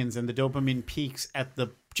machines, and the dopamine peaks at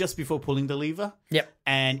just before pulling the lever. Yep.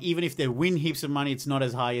 And even if they win heaps of money, it's not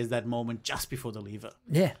as high as that moment just before the lever.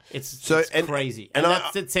 Yeah. It's and- crazy. and And I-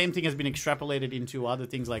 that's the same thing has been extrapolated into other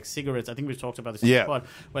things like cigarettes. I think we've talked about this Yeah. in the pod,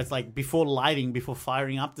 where it's like before lighting, before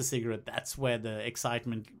firing up the cigarette, that's where the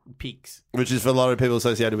excitement peaks. Which is for a lot of people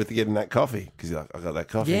associated with getting that coffee. Because you're like, I got that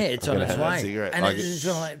coffee. Yeah, it's I'm on gonna its have that way. cigarette. And Like, it's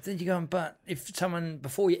like, then you go, but if someone,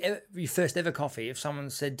 before your first ever coffee, if someone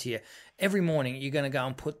said to you, every morning you're going to go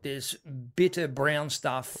and put this bitter brown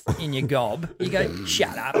stuff in your gob, you go,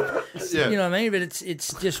 shut up. Yeah. You know what I mean? But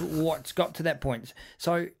it's just what's got to that point.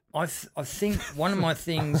 So I think one of my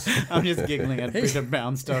things... I'm just giggling at bitter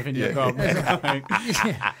bound stuff in your gob. There's Like,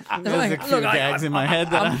 a few gags in my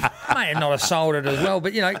head that I may have not have sold it as well,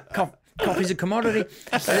 but you know, coffee's a commodity.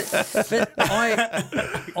 But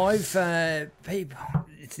I've people.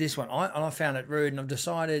 It's this one. I found it rude, and I've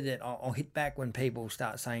decided that I'll hit back when people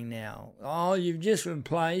start saying now, "Oh, you've just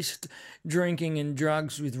replaced drinking and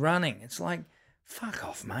drugs with running." It's like, fuck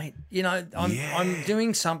off, mate. You know, I'm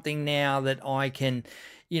doing something now that I can,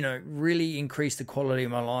 you know, really increase the quality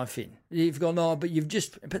of my life in. You've gone, but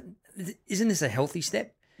isn't this a healthy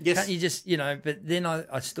step? Yes. Can't you just, you know, but then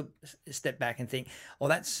I step back and think,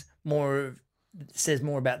 that's says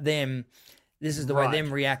more about them. This is the way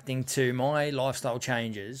them reacting to my lifestyle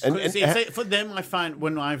changes. See, for them, I find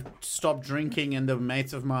when I've stopped drinking and the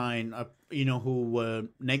mates of mine, you know, who were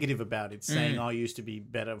negative about it, saying, "Oh, you used to be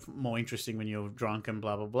better, more interesting when you were drunk," and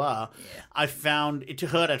blah blah blah. Yeah. I found it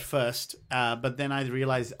hurt at first, but then I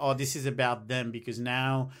realized, this is about them, because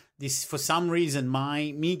now this, for some reason,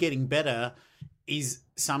 me getting better is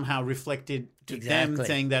somehow reflected to them,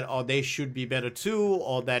 saying that they should be better too,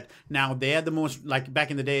 or that now they're the most, like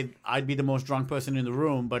back in the day I'd be the most drunk person in the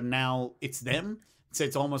room, but now it's them. So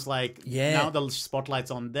it's almost like now the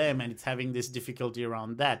spotlight's on them, and it's having this difficulty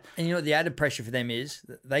around that. And you know what the added pressure for them is?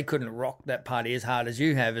 They couldn't rock that party as hard as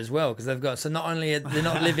you have as well, because they've got, so not only are they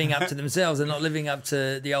not living up to themselves, they're not living up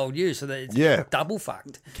to the old you, so it's double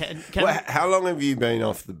fucked. How long have you been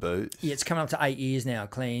off the booze? Yeah, it's coming up to 8 years now,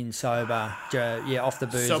 clean, sober, off the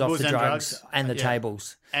booze, off the drugs, and the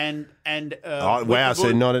tables. And wow!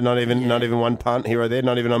 So not even one punt here or there,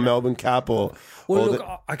 not even on Melbourne Cup or. Well,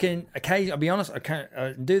 look, I can occasionally. I'll be honest, I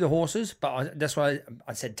can't do the horses, but that's why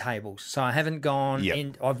I said tables. So I haven't gone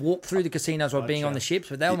in. I've walked through the casinos while being on the ships,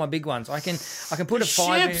 but they were my big ones. I can put a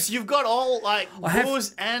ships. You've got all like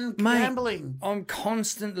booze and gambling. I'm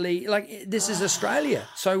constantly like, this is Australia.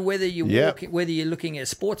 So whether you're looking at a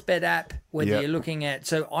sports bet app, whether you're looking at.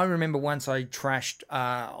 So I remember once I trashed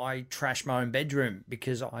my own bedroom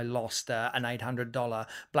because I lost an $800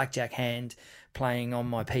 blackjack hand playing on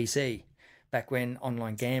my PC. Back when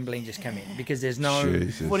online gambling just came in, because there's no...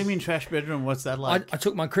 Jesus. What do you mean trash bedroom? What's that like? I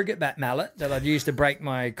took my cricket bat mallet that I'd used to break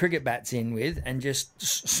my cricket bats in with and just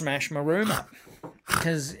smashed my room up.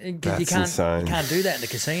 Because you can't do that in the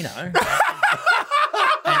casino.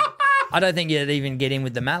 I don't think you'd even get in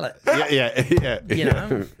with the mallet. Yeah. You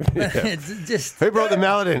know? It's just... Who brought the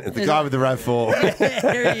mallet in? It's the guy with the RAV4.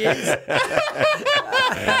 There he is.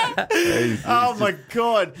 Oh my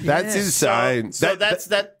God. That's insane. So that's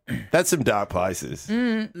that. That's some dark places.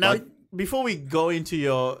 Now, before we go into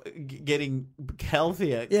your getting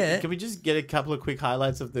healthier, can we just get a couple of quick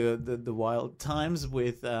highlights of the wild times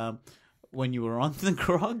with when you were on the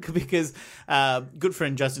grog? Because good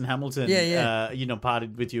friend Justin Hamilton,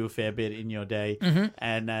 partied with you a fair bit in your day,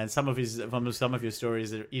 and some of your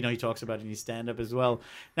stories, he talks about in his stand-up as well.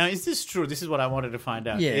 Now, is this true? This is what I wanted to find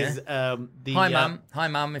out. Yeah. Hi,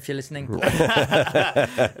 mum, if you're listening.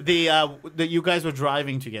 You guys were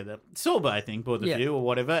driving together, sober, I think, both of you, or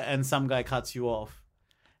whatever, and some guy cuts you off,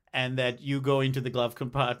 and that you go into the glove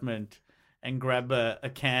compartment and grab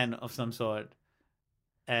a can of some sort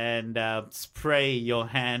and spray your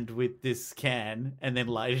hand with this can and then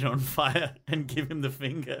light it on fire and give him the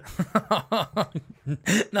finger.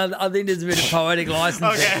 No, I think there's a bit of poetic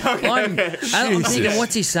license. Okay. I'm thinking,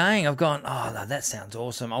 what's he saying? I've gone, oh, no, that sounds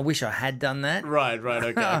awesome. I wish I had done that. Right.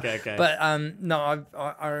 Okay. But no,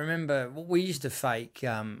 I remember we used to fake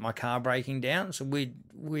my car breaking down, so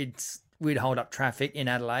we'd hold up traffic in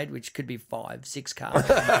Adelaide, which could be 5-6 cars,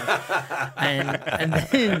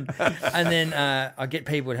 and then I get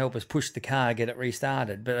people to help us push the car, get it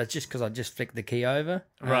restarted. But it's just because I just flicked the key over,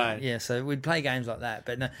 right? Yeah, so we'd play games like that.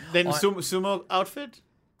 But no, then sumo outfit.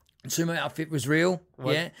 Sumo outfit was real,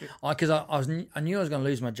 yeah. Because I knew I was going to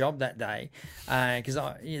lose my job that day, because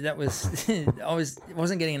I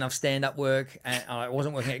wasn't getting enough stand up work, and I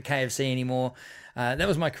wasn't working at KFC anymore. That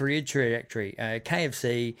was my career trajectory.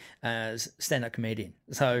 KFC stand up comedian.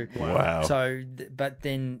 So wow. But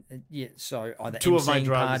then so either two of my emceeing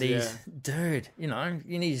drugs, parties, dude. You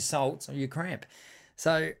need your salts or your cramp.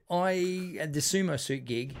 So I had the sumo suit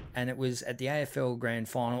gig, and it was at the AFL Grand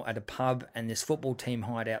Final at a pub, and this football team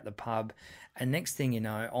hired out the pub. And next thing you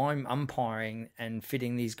know, I'm umpiring and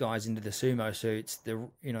fitting these guys into the sumo suits. The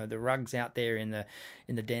rugs out there in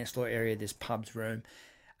the dance floor area, this pub's room,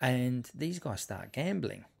 and these guys start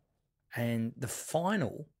gambling. And the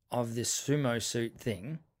final of this sumo suit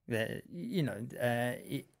thing, they'd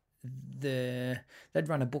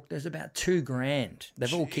run a book. There's about $2,000.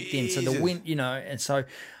 They've all kicked in. So the win, and so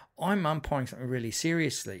I'm umpiring something really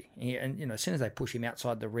seriously. And, as soon as they push him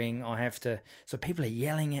outside the ring, I have to, so people are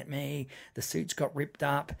yelling at me. The suits got ripped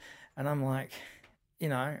up. And I'm like,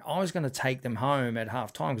 I was going to take them home at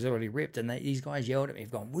half time because they're already ripped. And these guys yelled at me,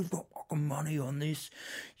 gone, we've got fucking money on this.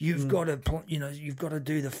 You've got to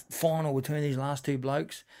do the final between these last two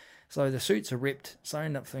blokes. So the suits are ripped. So I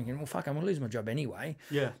end up thinking, well, fuck, I'm going to lose my job anyway.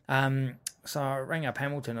 Yeah. So I rang up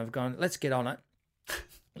Hamilton. I've gone, let's get on it.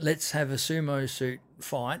 Let's have a sumo suit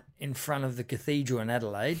fight in front of the cathedral in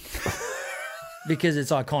Adelaide. Because it's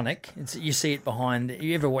iconic. You see it behind.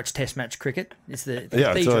 You ever watch Test match cricket? It's the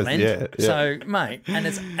cathedral end. Yeah. So, mate,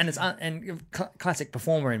 and classic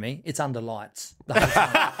performer in me. It's under lights the whole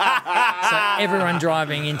time. So everyone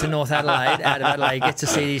driving into North Adelaide, out of Adelaide, gets to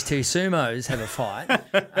see these two sumos have a fight.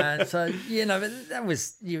 So but that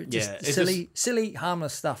was silly,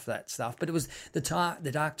 harmless stuff. That stuff. But it was the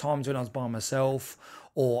dark times when I was by myself,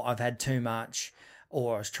 or I've had too much,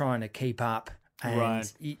 or I was trying to keep up. And,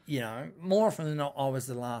 right. More often than not, I was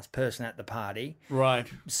the last person at the party. Right.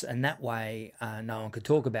 And that way, no one could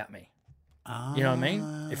talk about me. You know what I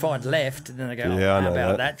mean? If I'd left, then they go, how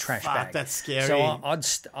about that trash bag? That's scary. So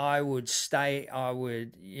I would stay,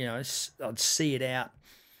 I'd see it out.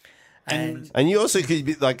 And you also could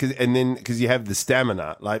be like, because you have the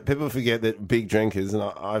stamina. Like, people forget that big drinkers, and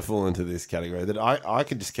I fall into this category, that I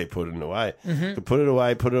could just keep putting it away. Mm-hmm. Could put it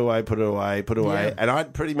away, Yeah. and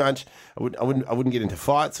I'd pretty much I wouldn't get into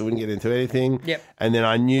fights. I wouldn't get into anything. Yep. And then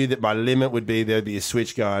I knew that my limit would be there'd be a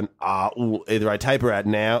switch going. Either I taper out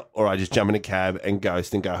now, or I just jump in a cab and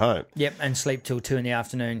ghost and go home. Yep, and sleep till 2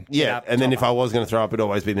 PM. Yeah, and then if I was going to throw up, it'd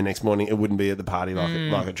always be the next morning. It wouldn't be at the party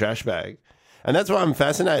like a trash bag. And that's why I'm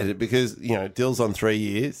fascinated, because Dill's on 3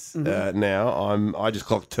 years now. I just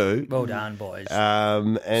clocked 2. Well done, boys.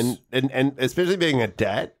 And especially being a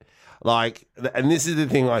dad, and this is the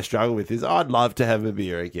thing I struggle with, is I'd love to have a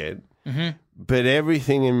beer again, but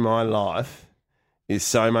everything in my life is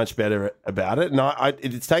so much better about it. And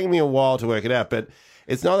it's taken me a while to work it out, but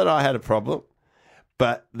it's not that I had a problem,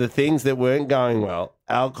 but the things that weren't going well,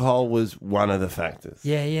 alcohol was one of the factors.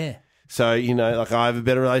 Yeah. So, I have a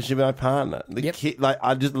better relationship with my partner. Yep.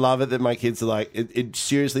 I just love it that my kids are it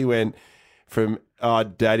seriously went from,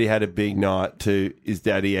 daddy had a big night to, is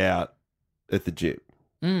daddy out at the gym?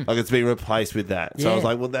 It's been replaced with that. So I was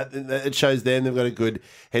like, well, that it shows them they've got a good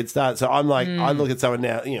head start. So I'm like, I look at someone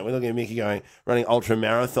now, we're looking at Mickey running ultra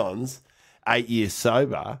marathons, 8 years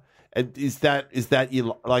sober. And is that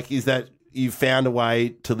you found a way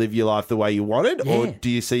to live your life the way you wanted, or do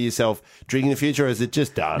you see yourself drinking in the future, or is it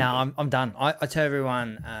just done? No, I'm done. I tell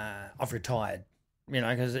everyone I've retired,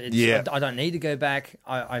 because I don't need to go back.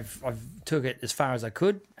 I've took it as far as I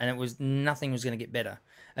could, and nothing was going to get better.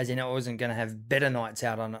 as in I wasn't going to have better nights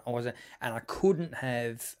out on it. I wasn't, and I couldn't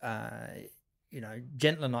have,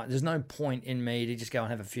 gentler nights. There's no point in me to just go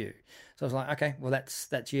and have a few. So I was like, okay, well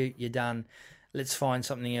that's you. You're done. Let's find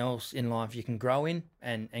something else in life you can grow in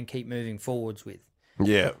and keep moving forwards with.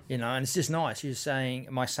 Yeah. And it's just nice. You're saying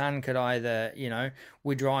my son could either,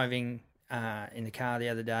 we're driving in the car the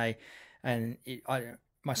other day, and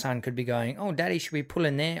my son could be going, "Oh, Daddy, should we pull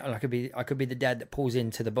in there?" Or I could be the dad that pulls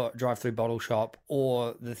into the drive-through bottle shop,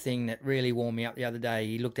 or the thing that really warmed me up the other day.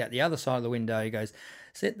 He looked out the other side of the window. He goes,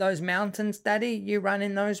 "See those mountains, Daddy? You run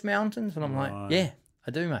in those mountains?" And I'm like, "Yeah,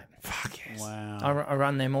 I do, mate. Fuck yes. Wow. I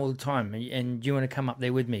run them all the time. And you want to come up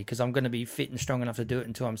there with me because I'm going to be fit and strong enough to do it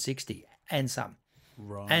until I'm 60 and some."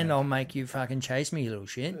 Right. And I'll make you fucking chase me, you little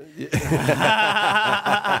shit. See,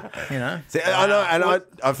 I know, and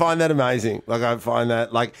I find that amazing. Like, I find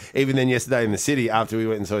that, like, even then yesterday in the city, after we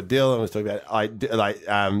went and saw Dill and was talking about,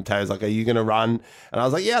 Tay was like, "Are you going to run?" And I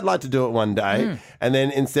was like, "Yeah, I'd like to do it one day." And then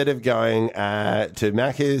instead of going to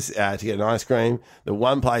Macca's to get an ice cream, the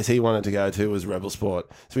one place he wanted to go to was Rebel Sport.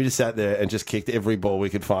 So we just sat there and just kicked every ball we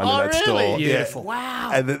could find in that store. Beautiful. Yeah.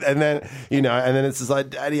 Wow. And then it's just like,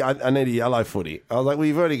 "Daddy, I need a yellow footy." I was like, "Well,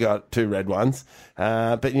 you've already got 2 red ones.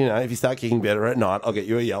 But, if you start kicking better at night, I'll get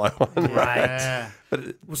you a yellow one." Right.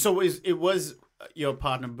 But So it was your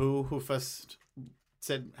partner Boo who first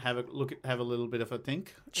said have a little bit of a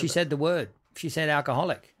think? She said the word. She said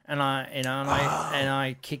alcoholic, and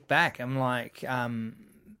I kicked back. I'm like, and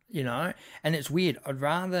it's weird. I'd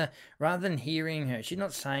rather than hearing her, she's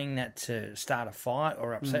not saying that to start a fight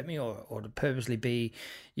or upset me or to purposely be,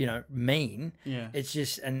 mean. Yeah. It's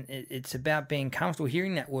just, and it's about being comfortable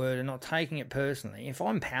hearing that word and not taking it personally. If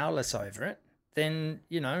I'm powerless over it, then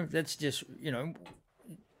that's just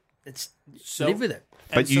let's live with it.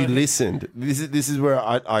 But you listened. This is where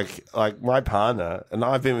I like my partner, and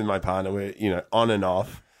I've been with my partner where on and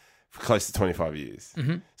off for close to 25 years.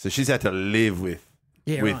 Mm-hmm. So she's had to live with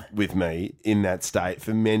me in that state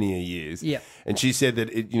for many years. Yeah. And she said that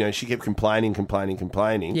she kept complaining.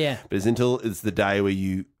 Yeah. But it's until it's the day where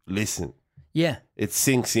you listen. Yeah. It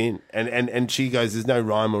sinks in. And she goes, there's no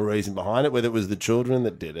rhyme or reason behind it, whether it was the children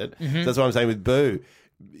that did it. Mm-hmm. So that's what I'm saying with Boo.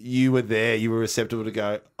 You were there, you were receptive to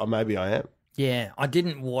go, "Oh, maybe I am." Yeah, I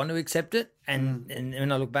didn't want to accept it, and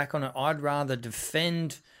when I look back on it, I'd rather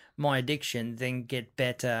defend my addiction than get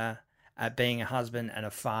better at being a husband and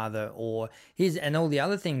a father, and all the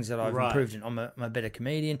other things that I've improved in. I'm a better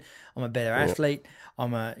comedian. I'm a better athlete.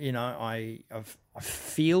 I'm I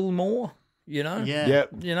feel more. Yeah.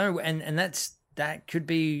 Yep. And that could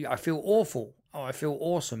be. I feel awful. Oh, I feel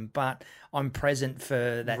awesome, but I'm present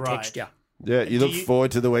for that texture. Yeah, you look forward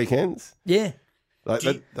to the weekends. Yeah. Like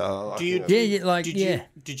Did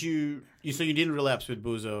you so you didn't relapse with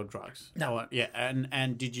booze or drugs? No. Yeah,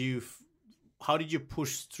 and did you? How did you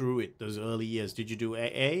push through it those early years? Did you do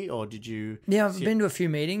AA or did you? Yeah, I've been to a few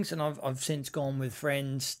meetings, and I've since gone with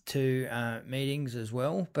friends to meetings as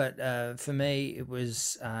well. But for me, it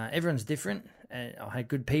was everyone's different. I had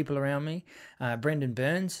good people around me. Brendan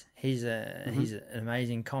Burns, he's an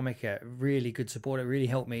amazing comic, a really good supporter. Really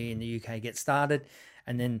helped me in the UK get started,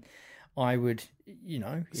 and then I would,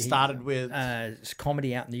 started with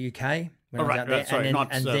comedy out in the UK. When I was out right.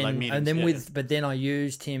 there, but then I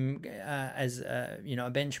used him as a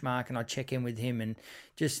benchmark, and I check in with him, and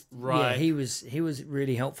just he was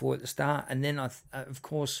really helpful at the start, and then of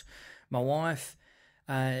course my wife,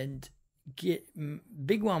 and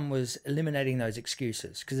big one was eliminating those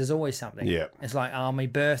excuses, because there's always something. Yeah, it's like, my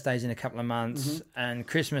birthday's in a couple of months, and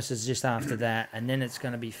Christmas is just after that, and then it's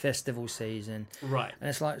going to be festival season, right? And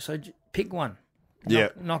it's like, so pick one.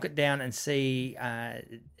 Knock it down and see.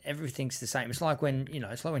 Everything's the same. It's like when you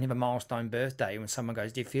have a milestone birthday. When someone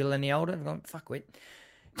goes, "Do you feel any older?" I'm going, "Fuck it."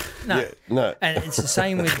 No. And it's the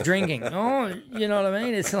same with drinking. Oh, you know what I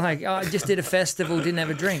mean? It's like, I just did a festival, didn't have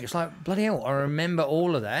a drink. It's like, bloody hell, I remember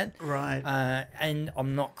all of that. Right. And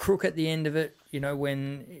I'm not crook at the end of it,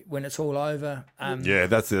 when it's all over.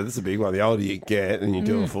 That's a big one. The older you get and you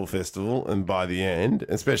do a full festival, and by the end,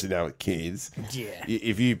 especially now with kids,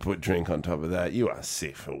 if you put drink on top of that, you are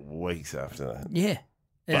sick for weeks after that. Yeah.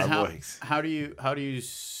 How do you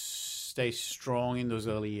stay strong in those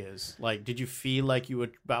early years? Like, did you feel like you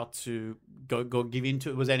were about to go give into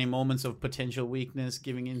it? Was there any moments of potential weakness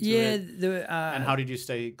giving into it? And how did you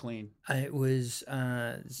stay clean? It was,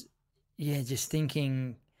 just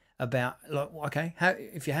thinking about, like, okay,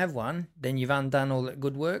 if you have one, then you've undone all that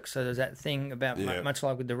good work. So there's that thing about much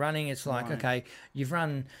like with the running. It's like, okay, you've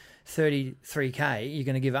run 33K, you're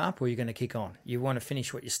going to give up or you're going to kick on. You want to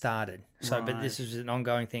finish what you started. So, but this is an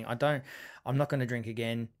ongoing thing. I'm not going to drink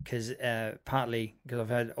again because partly because I've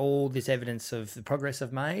had all this evidence of the progress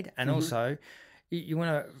I've made, and also you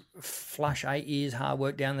want to flush 8 years hard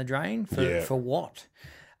work down the drain for what?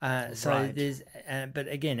 There's, but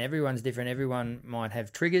again, everyone's different. Everyone might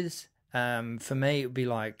have triggers. For me, it would be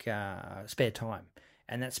like spare time,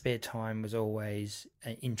 and that spare time was always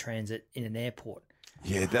in transit in an airport.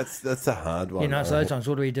 Yeah, that's a hard one. You know, so those times,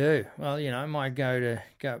 what do? Well, you know, I might go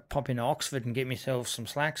pop into Oxford and get myself some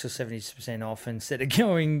slacks for 70% off instead of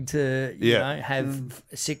going to, you know, have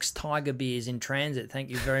 6 Tiger beers in transit. Thank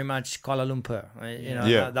you very much, Kuala Lumpur. You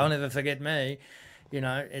know, they'll never forget me. You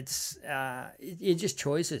know, it's just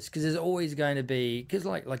choices because there's always going to be, because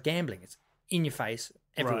like gambling, it's in your face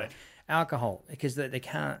everywhere. Right. Alcohol, because they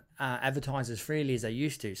can't advertise as freely as they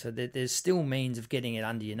used to. So there's still means of getting it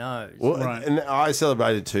under your nose. Well, and I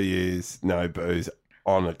celebrated 2 years no booze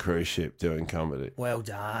on a cruise ship doing comedy. Well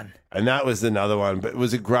done. And that was another one, but it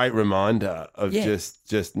was a great reminder of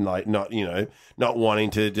just like not wanting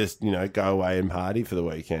to just, you know, go away and party for the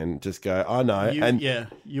weekend. Just go, I know.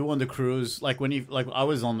 You on the cruise, like when I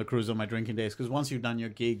was on the cruise on my drinking days, because once you've done your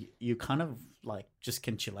gig, you kind of like just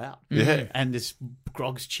can chill out. Yeah. And this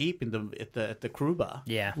grog's cheap at the crew bar.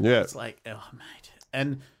 Yeah. Yeah. It's like, oh mate.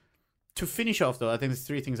 And to finish off, though, I think there's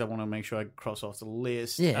 3 things I want to make sure I cross off the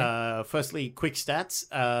list. Yeah. Firstly, quick stats.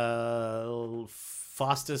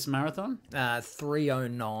 Fastest marathon?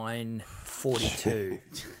 3:09:42.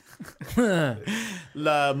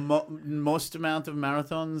 Most amount of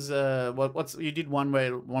marathons. What's you did one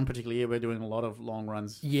particular year? We're doing a lot of long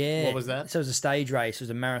runs. Yeah. What was that? So it was a stage race. It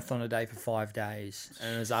was a marathon a day for 5 days,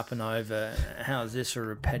 and it was up and over. How is this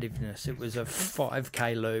for repetitiveness? It was a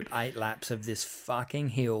 5K loop, 8 laps of this fucking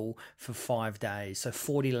hill for 5 days. So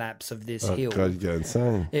 40 laps of this hill. God, you go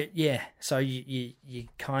insane. So you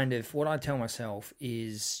kind of, what I tell myself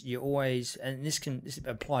is you always, and this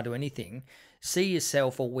apply to anything, see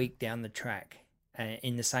yourself a week down the track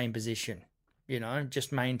in the same position. You know,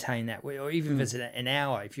 just maintain that. Or even if it's an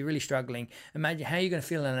hour, if you're really struggling, imagine how you're going to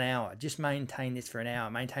feel in an hour. Just maintain this for an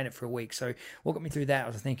hour, maintain it for a week. So what got me through that, I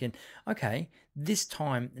was thinking, okay, this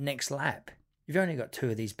time, the next lap, you've only got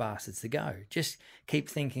 2 of these bastards to go. Just keep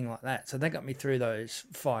thinking like that. So that got me through those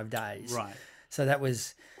 5 days. Right. So that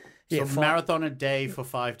was... So marathon a day for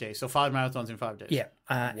 5 days. So 5 marathons in 5 days. Yeah.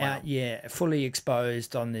 Fully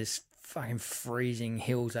exposed on this fucking freezing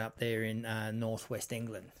hills up there in northwest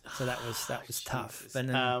England. So that was tough. But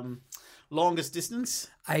longest distance?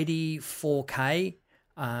 84K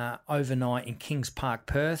overnight in Kings Park,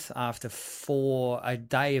 Perth. After a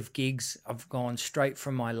day of gigs, I've gone straight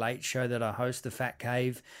from my late show that I host, The Fat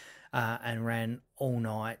Cave, and ran all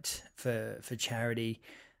night for charity.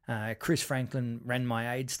 Chris Franklin ran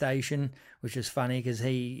my aid station, which was funny because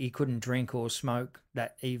he couldn't drink or smoke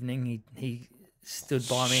that evening. He stood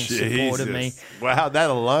by me and supported me. Wow, that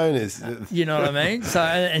alone is... You know what I mean? So,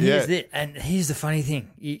 here's the funny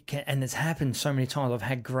thing. And it's happened so many times. I've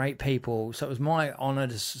had great people. So it was my honour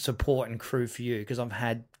to support and crew for you because I've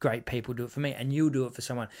had great people do it for me. And you'll do it for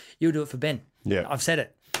someone. You'll do it for Ben. Yeah. I've said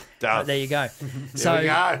it. There you go. So we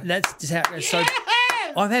go. That's just how... So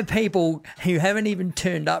I've had people who haven't even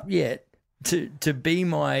turned up yet to be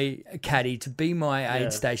my caddy, to be my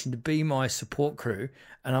aid station, to be my support crew.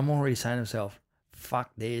 And I'm already saying to myself,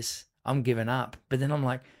 fuck this, I'm giving up. But then I'm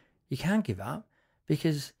like, you can't give up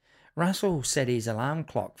because Russell set his alarm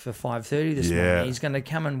clock for 5:30 this morning. He's going to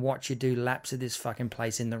come and watch you do laps of this fucking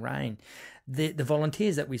place in the rain. The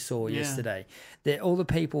volunteers that we saw yesterday, they're all the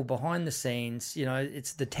people behind the scenes. You know,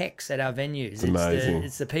 it's the techs at our venues.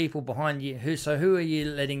 It's the people behind you. Who are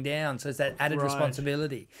you letting down? So it's that added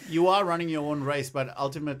responsibility. You are running your own race, but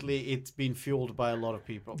ultimately it's been fueled by a lot of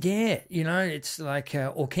people. Yeah, you know, it's like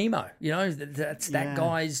or chemo. You know, that's that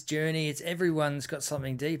guy's journey. It's everyone's got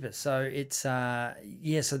something deeper. So it's So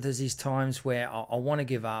there's these times where I want to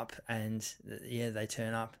give up, and they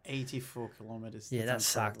turn up. 84 kilometers. Yeah, that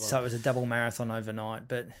sucked. So it was a double marathon overnight,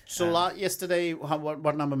 but yesterday,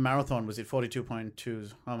 what number marathon was it? 42.2.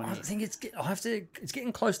 How many? I think it's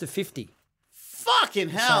getting close to 50. Fucking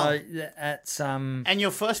hell! So that's And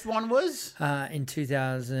your first one was in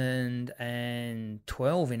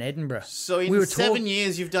 2012 in Edinburgh. So in 7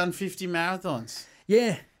 years, you've done 50 marathons.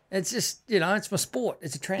 Yeah. It's just, it's my sport.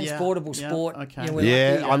 It's a transportable sport. Okay.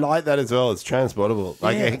 I like that as well. It's transportable.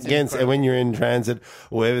 And when you're in transit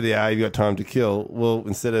or wherever they are, you've got time to kill. Well,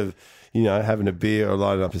 instead of, having a beer or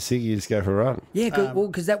lighting up a cig, you just go for a run. Yeah,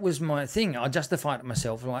 because that was my thing. I justified it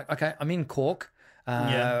myself. I'm like, okay, I'm in Cork.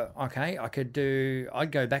 Okay,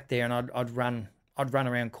 I'd go back there and I'd run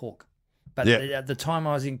around Cork. But Yeah. at the time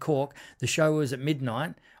I was in Cork, the show was at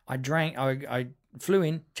midnight. I flew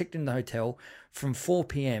in, checked in the hotel. From 4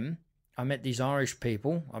 p.m., I met these Irish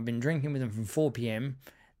people. I've been drinking with them from 4 p.m.,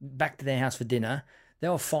 back to their house for dinner. They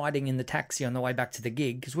were fighting in the taxi on the way back to the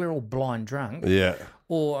gig because we're all blind drunk. Yeah.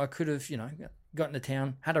 Or I could have, got into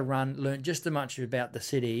town, had a run, learned just as much about the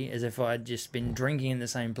city as if I'd just been drinking in the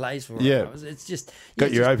same place for hours. It's just...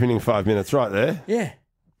 Got your opening 5 minutes right there. Yeah,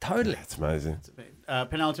 totally. That's amazing.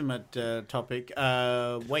 Penultimate topic,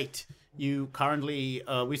 weight. You currently,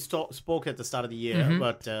 we spoke at the start of the year,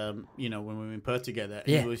 but, when we were in Perth together,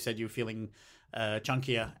 you said you were feeling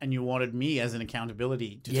chunkier and you wanted me as an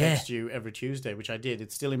accountability to text you every Tuesday, which I did.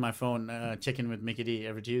 It's still in my phone, checking with Mickey D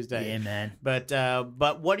every Tuesday. Yeah, man.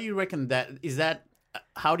 But what do you reckon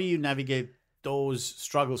how do you navigate those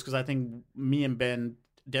struggles? Because I think me and Ben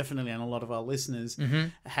definitely, and a lot of our listeners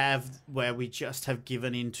have, where we just have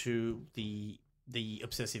given into the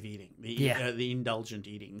obsessive eating, the indulgent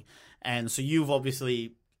eating. And so you've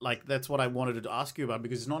obviously, like, that's what I wanted to ask you about,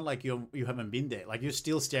 because it's not like you haven't been there. Like, you're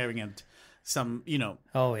still staring at some,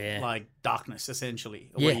 like darkness, essentially.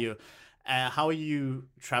 Yeah. How are you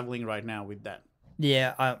traveling right now with that?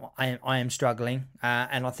 Yeah, I am struggling.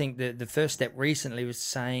 And I think the first step recently was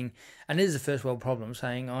saying, and this is a first world problem,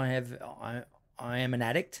 saying I am an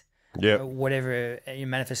addict. Yeah. Whatever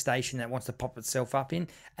manifestation that wants to pop itself up in,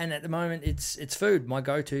 and at the moment it's food, my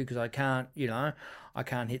go-to, because I can't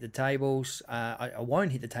hit the tables. I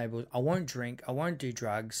won't hit the tables. I won't drink. I won't do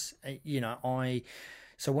drugs.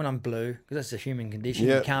 So when I'm blue, because that's a human condition,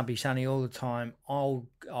 you can't be sunny all the time. I'll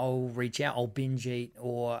reach out, I'll binge eat,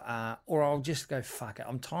 or I'll just go fuck it.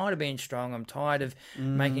 I'm tired of being strong. I'm tired of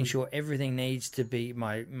making sure everything needs to be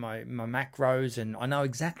my macros, and I know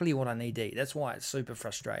exactly what I need to eat. That's why it's super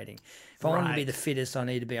frustrating. If I want to be the fittest I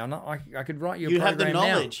need to be, I could write you a program now. You have the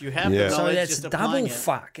knowledge. You have the knowledge. So that's just double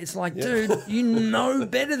fuck. It's like, dude, you know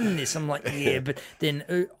better than this. I'm like, yeah, but then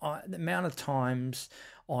the amount of times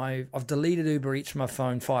I've deleted Uber Eats from my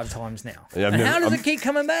phone 5 times now. Yeah, how does it keep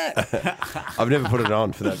coming back? I've never put it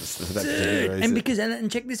on for that particular reason. And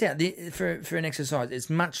check this out, for an exercise, it's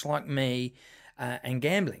much like me and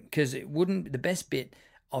gambling, because the best bit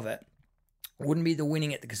of it wouldn't be the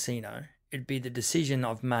winning at the casino. It'd be the decision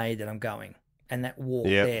I've made that I'm going, and that walk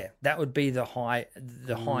there. That would be the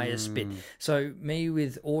highest bit. So me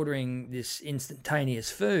with ordering this instantaneous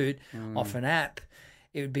food off an app,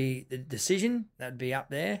 it would be the decision that would be up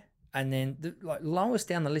there, and then the lowest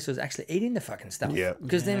down the list was actually eating the fucking stuff. Yeah.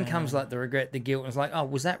 Because then comes like the regret, the guilt, and it's like, oh,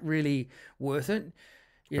 was that really worth it?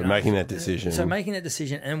 Making that decision. So making that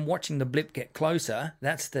decision and watching the blip get closer,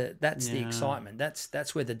 that's the excitement.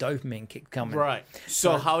 That's where the dopamine kick comes. Right.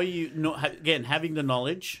 So how are you again having the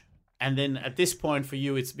knowledge? And then at this point for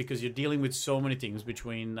you, it's because you're dealing with so many things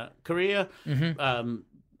between career,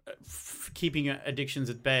 keeping your addictions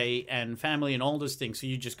at bay, and family, and all those things. So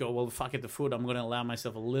you just go, well, fuck it, the food. I'm going to allow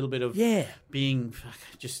myself a little bit of being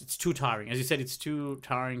it's too tiring. As you said, it's too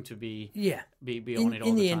tiring to be be on it all the time.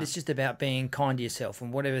 In the end, it's just about being kind to yourself,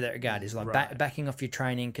 and whatever that regard is, like backing off your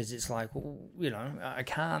training, because it's like, I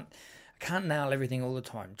can't nail everything all the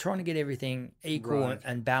time. Trying to get everything equal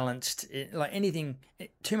and balanced, like anything,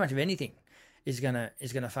 too much of anything is gonna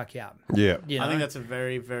fuck you up. Yeah, I think that's a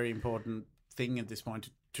very, very important thing at this point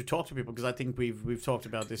to talk to people, because I think we've talked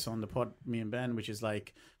about this on the pod, me and Ben, which is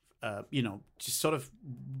like, just sort of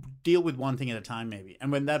deal with one thing at a time, maybe,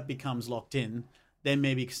 and when that becomes locked in, then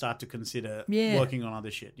maybe start to consider working on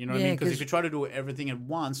other shit. You know what I mean? Because if you try to do everything at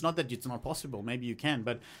once, not that it's not possible, maybe you can,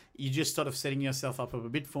 but you're just sort of setting yourself up a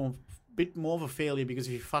bit more of a failure, because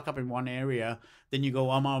if you fuck up in one area, then you go,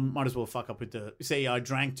 I might as well fuck up with say I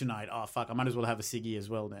drank tonight, oh fuck, I might as well have a ciggy as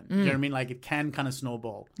well then. You know what I mean? Like, it can kind of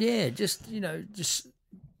snowball. Yeah, just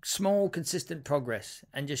small consistent progress,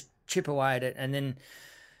 and just chip away at it, and then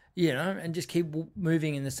and just keep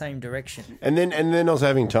moving in the same direction. And then also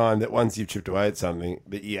having time that once you've chipped away at something,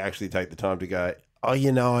 that you actually take the time to go, oh,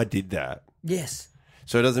 I did that. Yes.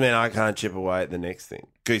 So it doesn't mean I can't chip away at the next thing,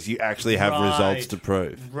 because you actually have results to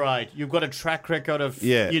prove. Right. You've got a track record of,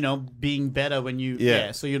 being better when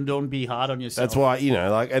you, so you don't be hard on yourself. That's why,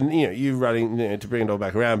 you running, to bring it all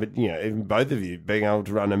back around, but, even both of you being able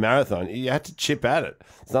to run a marathon, you had to chip at it.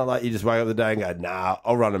 It's not like you just wake up the day and go, nah,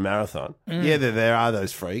 I'll run a marathon. Yeah, there are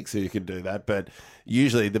those freaks who can do that, but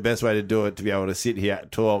usually the best way to do it, to be able to sit here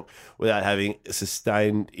and talk without having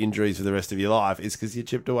sustained injuries for the rest of your life, is because you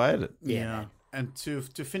chipped away at it. Yeah. And to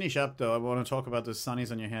finish up, though, I want to talk about the sunnies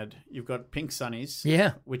on your head. You've got pink sunnies.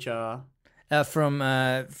 Yeah. Which are? From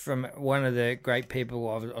one of the great people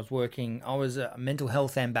I was working. I was a mental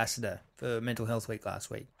health ambassador for Mental Health Week last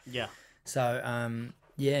week. Yeah. So,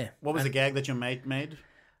 What was the gag that your mate made?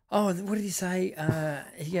 Oh, what did he say?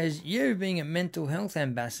 He goes, you being a mental health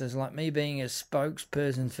ambassador is like me being a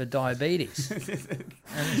spokesperson for diabetes.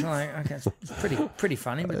 And it's like, okay, it's pretty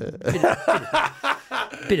funny, but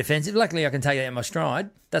a bit offensive. Luckily, I can take that in my stride.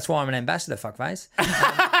 That's why I'm an ambassador, fuckface.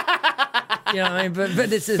 You know what I mean? But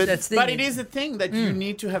that's the But it is a thing that you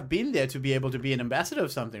need to have been there to be able to be an ambassador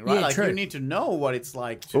of something, right? Yeah, like true. you need to know what it's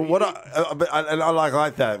like. To Well, I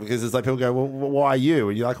like that because it's like people go, well, why you?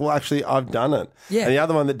 And you're like, well, actually, I've done it. Yeah. And the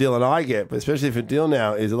other one that Dill and I get, but especially for Dill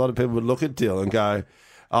now, is a lot of people would look at Dill and go,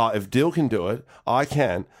 oh, if Dill can do it, I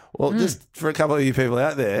can. Well, just for a couple of you people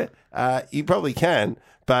out there, you probably can,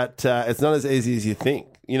 but it's not as easy as you think.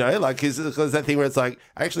 You know, like, because that thing where it's like,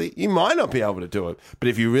 actually, you might not be able to do it. But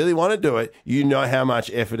if you really want to do it, you know how much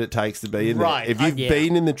effort it takes to be in Right. there. If you've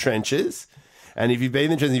been in the trenches, and if you've been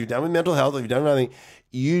in the trenches, if you've done with mental health, if you've done with anything,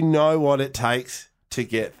 you know what it takes to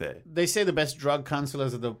get there. They say the best drug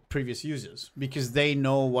counselors are the previous users because they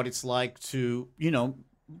know what it's like to,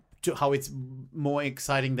 to how it's more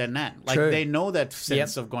exciting than Nan. Like True. they know that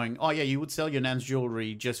sense of going, oh yeah, you would sell your Nan's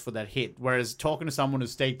jewelry just for that hit. Whereas talking to someone who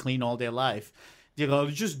stayed clean all their life, you go,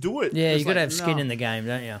 just do it. Yeah, It's you got to like, have skin no. in the game,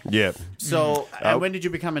 don't you? Yeah. So, and when did you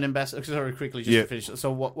become an ambassador? Sorry, quickly, just Yeah. to finish.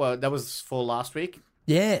 So, what that was for last week?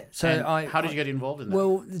 Yeah. So And how did you get involved in that?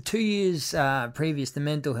 Well, the 2 years previous, the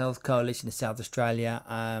Mental Health Coalition of South Australia.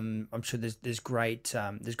 I'm sure there's great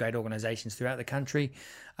organisations throughout the country,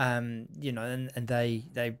 and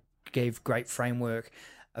they gave great framework.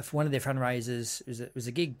 Of one of their fundraisers was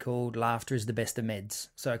a gig called Laughter is the Best of Meds.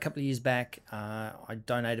 So a couple of years back, I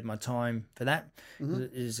donated my time for that.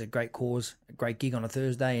 It was a great cause, a great gig on a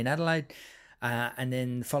Thursday in Adelaide. And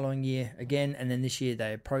then the following year again, and then this year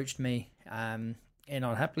they approached me, and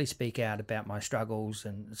I'll happily speak out about my struggles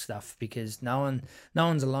and stuff because no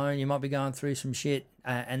one's alone. You might be going through some shit,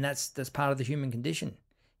 and that's part of the human condition.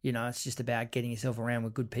 You know, it's just about getting yourself around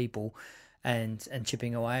with good people and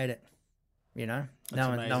chipping away at it. You know, no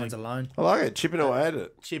one's alone. I like it. Chipping away at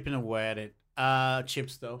it. Chipping away at it.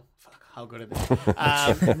 Chips though. Fuck, how good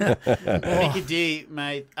are they? Mickey D,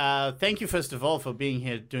 mate. Thank you first of all for being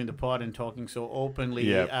here, doing the pod and talking so openly.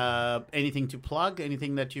 Yep. Anything to plug?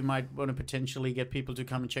 Anything that you might want to potentially get people to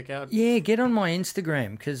come and check out? Yeah, get on my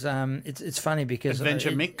Instagram because it's funny because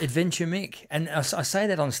Adventure Mick? Adventure Mick, and I say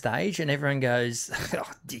that on stage, and everyone goes,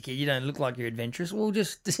 "Oh, Dickie, you don't look like you're adventurous." Well,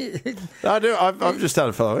 just I do. I've just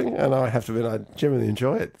started following, and I have to admit, I genuinely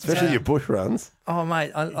enjoy it, especially your bush runs. oh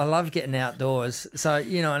mate, I love getting outdoors. So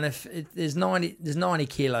and if there's 90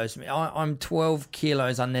 kilos, I'm 12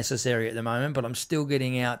 kilos unnecessary at the moment, but I'm still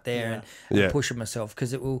getting out there and pushing myself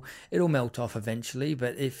because it'll melt off eventually.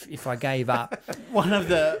 But if I gave up, One of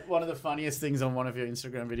the funniest things on one of your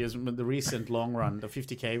Instagram videos, the recent long run, the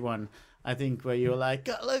 50K one, I think, where you're like,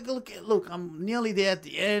 look, I'm nearly there at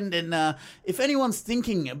the end, and if anyone's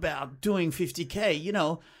thinking about doing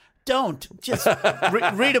 50K, don't just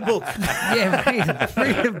read a book. yeah,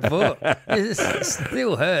 read a book. It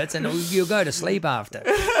still hurts, and you'll go to sleep after.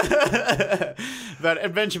 But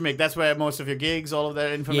Adventure Mick, that's where most of your gigs, all of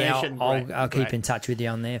that information. Yeah, I'll keep in touch with you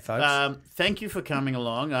on there, folks. Thank you for coming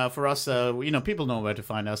along. For us, people know where to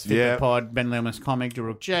find us. Yeah. Fitbit Pod, Ben Lemon's Comic,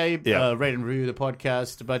 Duruk J, Yeah. rate and review the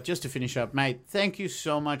podcast. But just to finish up, mate, thank you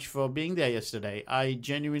so much for being there yesterday. I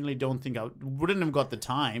genuinely don't think I wouldn't have got the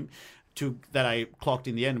time that I clocked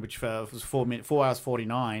in the end, which was 4 hours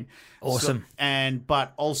 49. Awesome.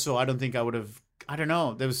 But also I don't think I would have. I don't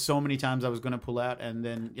know. There was so many times I was going to pull out, and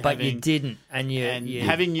then You didn't, and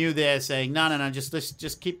having you there saying no,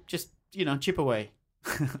 just chip away.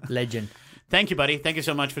 legend. Thank you, buddy. Thank you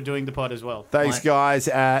so much for doing the pod as well. Thanks, Right. guys.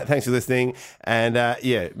 Thanks for listening. And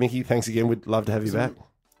Mickey, thanks again. We'd love to have you back.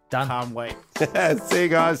 Done. Can't wait. See you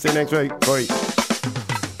guys. See you next week.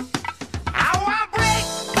 Bye.